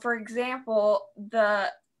 So, for example, the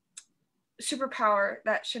superpower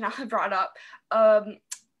that Chanel brought up,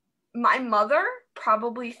 my mother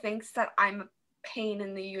probably thinks that I'm a pain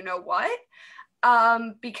in the you-know-what,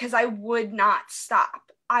 because I would not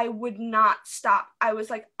stop. I would not stop. I was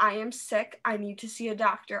like, I am sick. I need to see a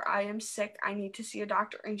doctor. I am sick. I need to see a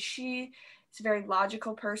doctor. And she is a very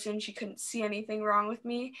logical person. She couldn't see anything wrong with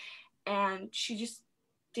me. And she just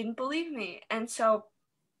didn't believe me. And so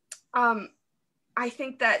I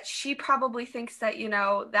think that she probably thinks that,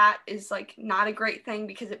 that is like not a great thing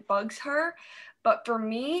because it bugs her. But for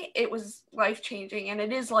me, it was life-changing, and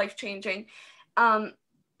it is life-changing.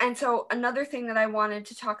 And so another thing that I wanted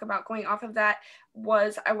to talk about going off of that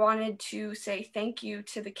was I wanted to say thank you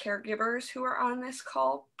to the caregivers who are on this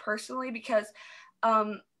call personally, because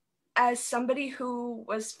as somebody who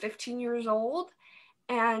was 15 years old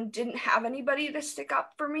and didn't have anybody to stick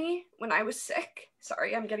up for me when I was sick,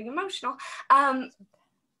 sorry, I'm getting emotional,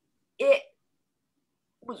 it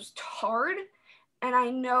was hard. And I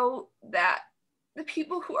know that the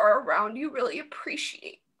people who are around you really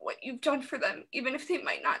appreciate what you've done for them, even if they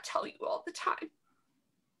might not tell you all the time.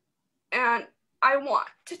 And I want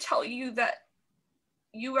to tell you that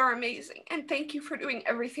you are amazing, and thank you for doing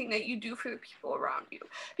everything that you do for the people around you,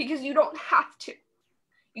 because you don't have to.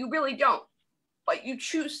 You really don't, but you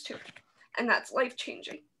choose to. And that's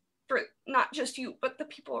life-changing for not just you, but the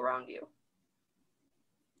people around you.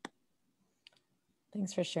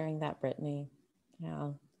 Thanks for sharing that, Brittany. Yeah.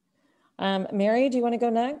 Mary, do you want to go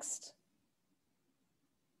next?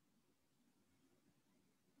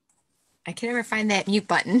 I can never find that mute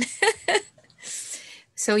button.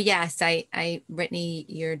 So yes, Brittany,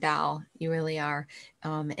 you're a doll. You really are.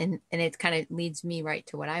 And it kind of leads me right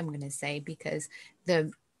to what I'm going to say, because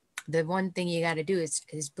the one thing you got to do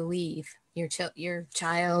is believe your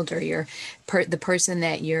child, or the person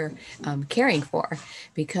that you're caring for,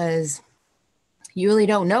 because you really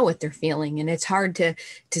don't know what they're feeling, and it's hard to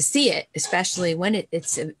see it, especially when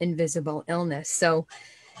it's an invisible illness. So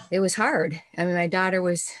it was hard. I mean, my daughter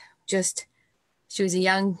was she was a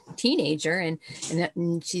young teenager, and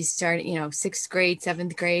she started, 6th grade,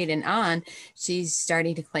 7th grade and on, she's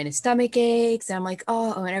starting to complain of stomach aches. And I'm like,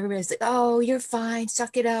 oh, and everybody's like, oh, you're fine,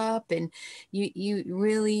 suck it up. And you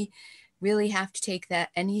really, really have to take that,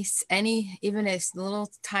 any, even a little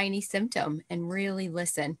tiny symptom, and really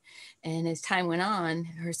listen. And as time went on,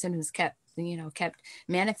 her symptoms kept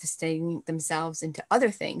manifesting themselves into other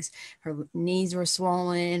things. Her knees were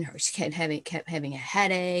swollen, she kept having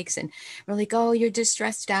headaches, and we're like, oh, you're just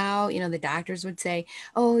stressed out. The doctors would say,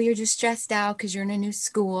 oh, you're just stressed out because you're in a new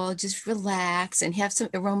school, just relax and have some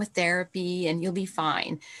aromatherapy and you'll be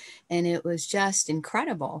fine. And it was just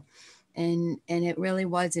incredible. And it really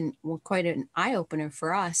was quite an eye-opener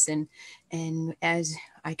for us. And as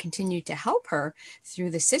I continued to help her through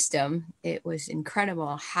the system, it was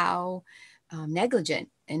incredible how negligent,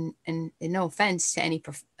 and no offense to any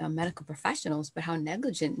medical professionals, but how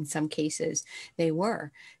negligent in some cases they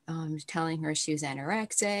were, telling her she was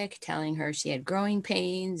anorexic, telling her she had growing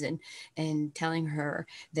pains, and telling her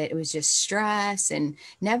that it was just stress, and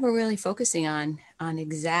never really focusing on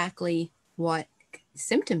exactly what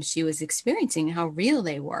symptoms she was experiencing and how real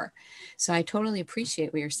they were. So I totally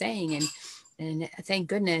appreciate what you're saying, and thank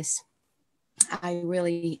goodness I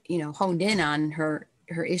really, honed in on her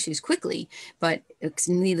issues quickly, but it's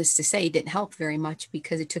needless to say, it didn't help very much,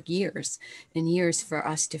 because it took years and years for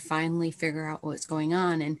us to finally figure out what's going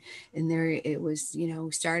on. And there it was,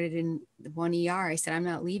 started in the one ER. I said, I'm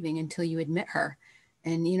not leaving until you admit her.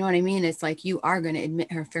 And you know what I mean? It's like, you are going to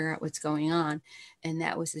admit her, figure out what's going on. And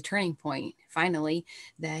that was the turning point, finally,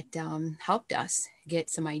 that helped us get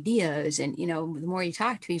some ideas. And, the more you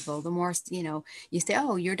talk to people, the more, you say,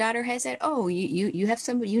 oh, your daughter has that. Oh, you have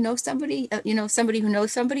somebody, somebody, somebody who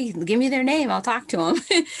knows somebody, give me their name, I'll talk to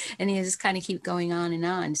them. And you just kind of keep going on and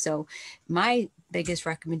on. So my biggest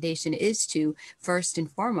recommendation is to, first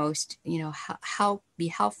and foremost, be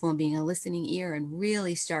helpful in being a listening ear, and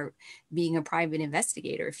really start being a private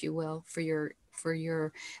investigator, if you will, for your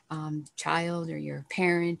child, or your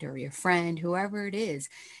parent, or your friend, whoever it is,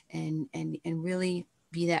 and really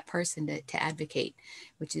be that person to advocate,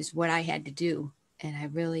 which is what I had to do. And I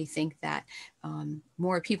really think that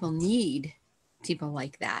more people need people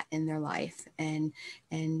like that in their life, and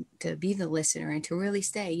to be the listener and to really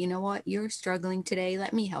say, you know what, you're struggling today,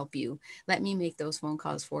 let me help you, let me make those phone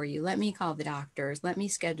calls for you, let me call the doctors, let me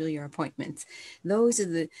schedule your appointments. Those are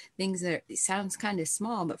the things that sounds kind of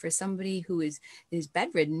small, but for somebody who is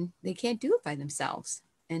bedridden, they can't do it by themselves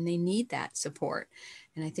and they need that support.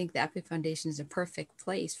 And I think the Epic Foundation is a perfect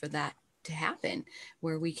place for that to happen,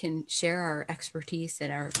 where we can share our expertise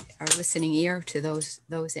and our listening ear to those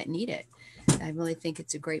that need it. I really think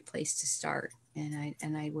it's a great place to start. And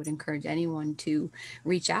I would encourage anyone to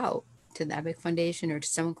reach out to the Epic Foundation or to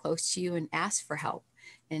someone close to you and ask for help,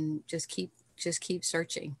 and just keep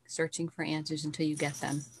searching for answers until you get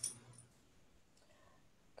them.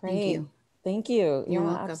 Great. Thank you. Thank you. You're yeah,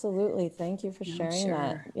 welcome. Absolutely. Thank you for sharing sure.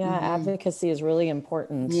 that. Yeah, advocacy is really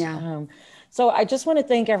important. Yeah. So I just want to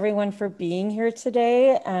thank everyone for being here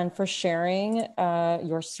today and for sharing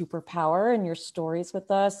your superpower and your stories with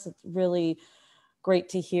us. It's really great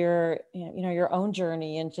to hear, your own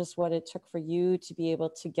journey and just what it took for you to be able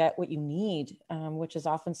to get what you need, which is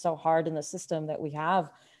often so hard in the system that we have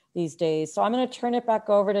these days. So I'm going to turn it back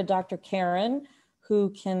over to Dr. Karen, who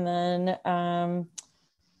can then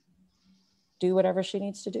do whatever she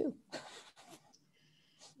needs to do.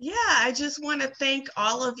 Yeah, I just want to thank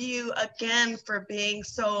all of you again for being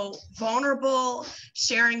so vulnerable,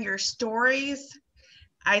 sharing your stories.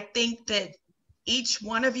 I think that each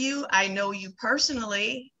one of you, I know you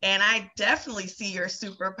personally, and I definitely see your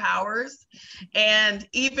superpowers. And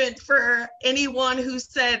even for anyone who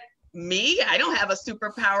said, me, I don't have a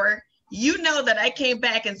superpower, you know that I came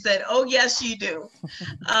back and said, oh, yes, you do.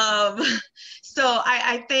 So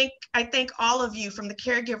I thank all of you from the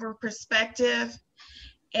caregiver perspective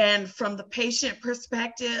and from the patient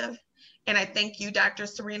perspective. And I thank you, Dr.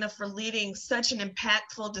 Serena, for leading such an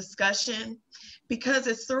impactful discussion, because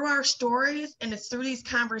it's through our stories and it's through these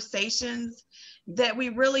conversations that we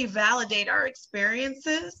really validate our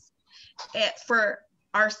experiences for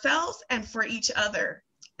ourselves and for each other.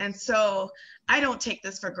 And so I don't take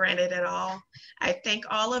this for granted at all. I thank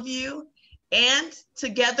all of you, and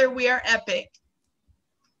together we are epic.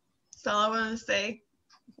 That's all I want to say.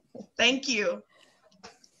 Thank you.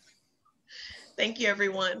 Thank you,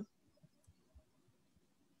 everyone.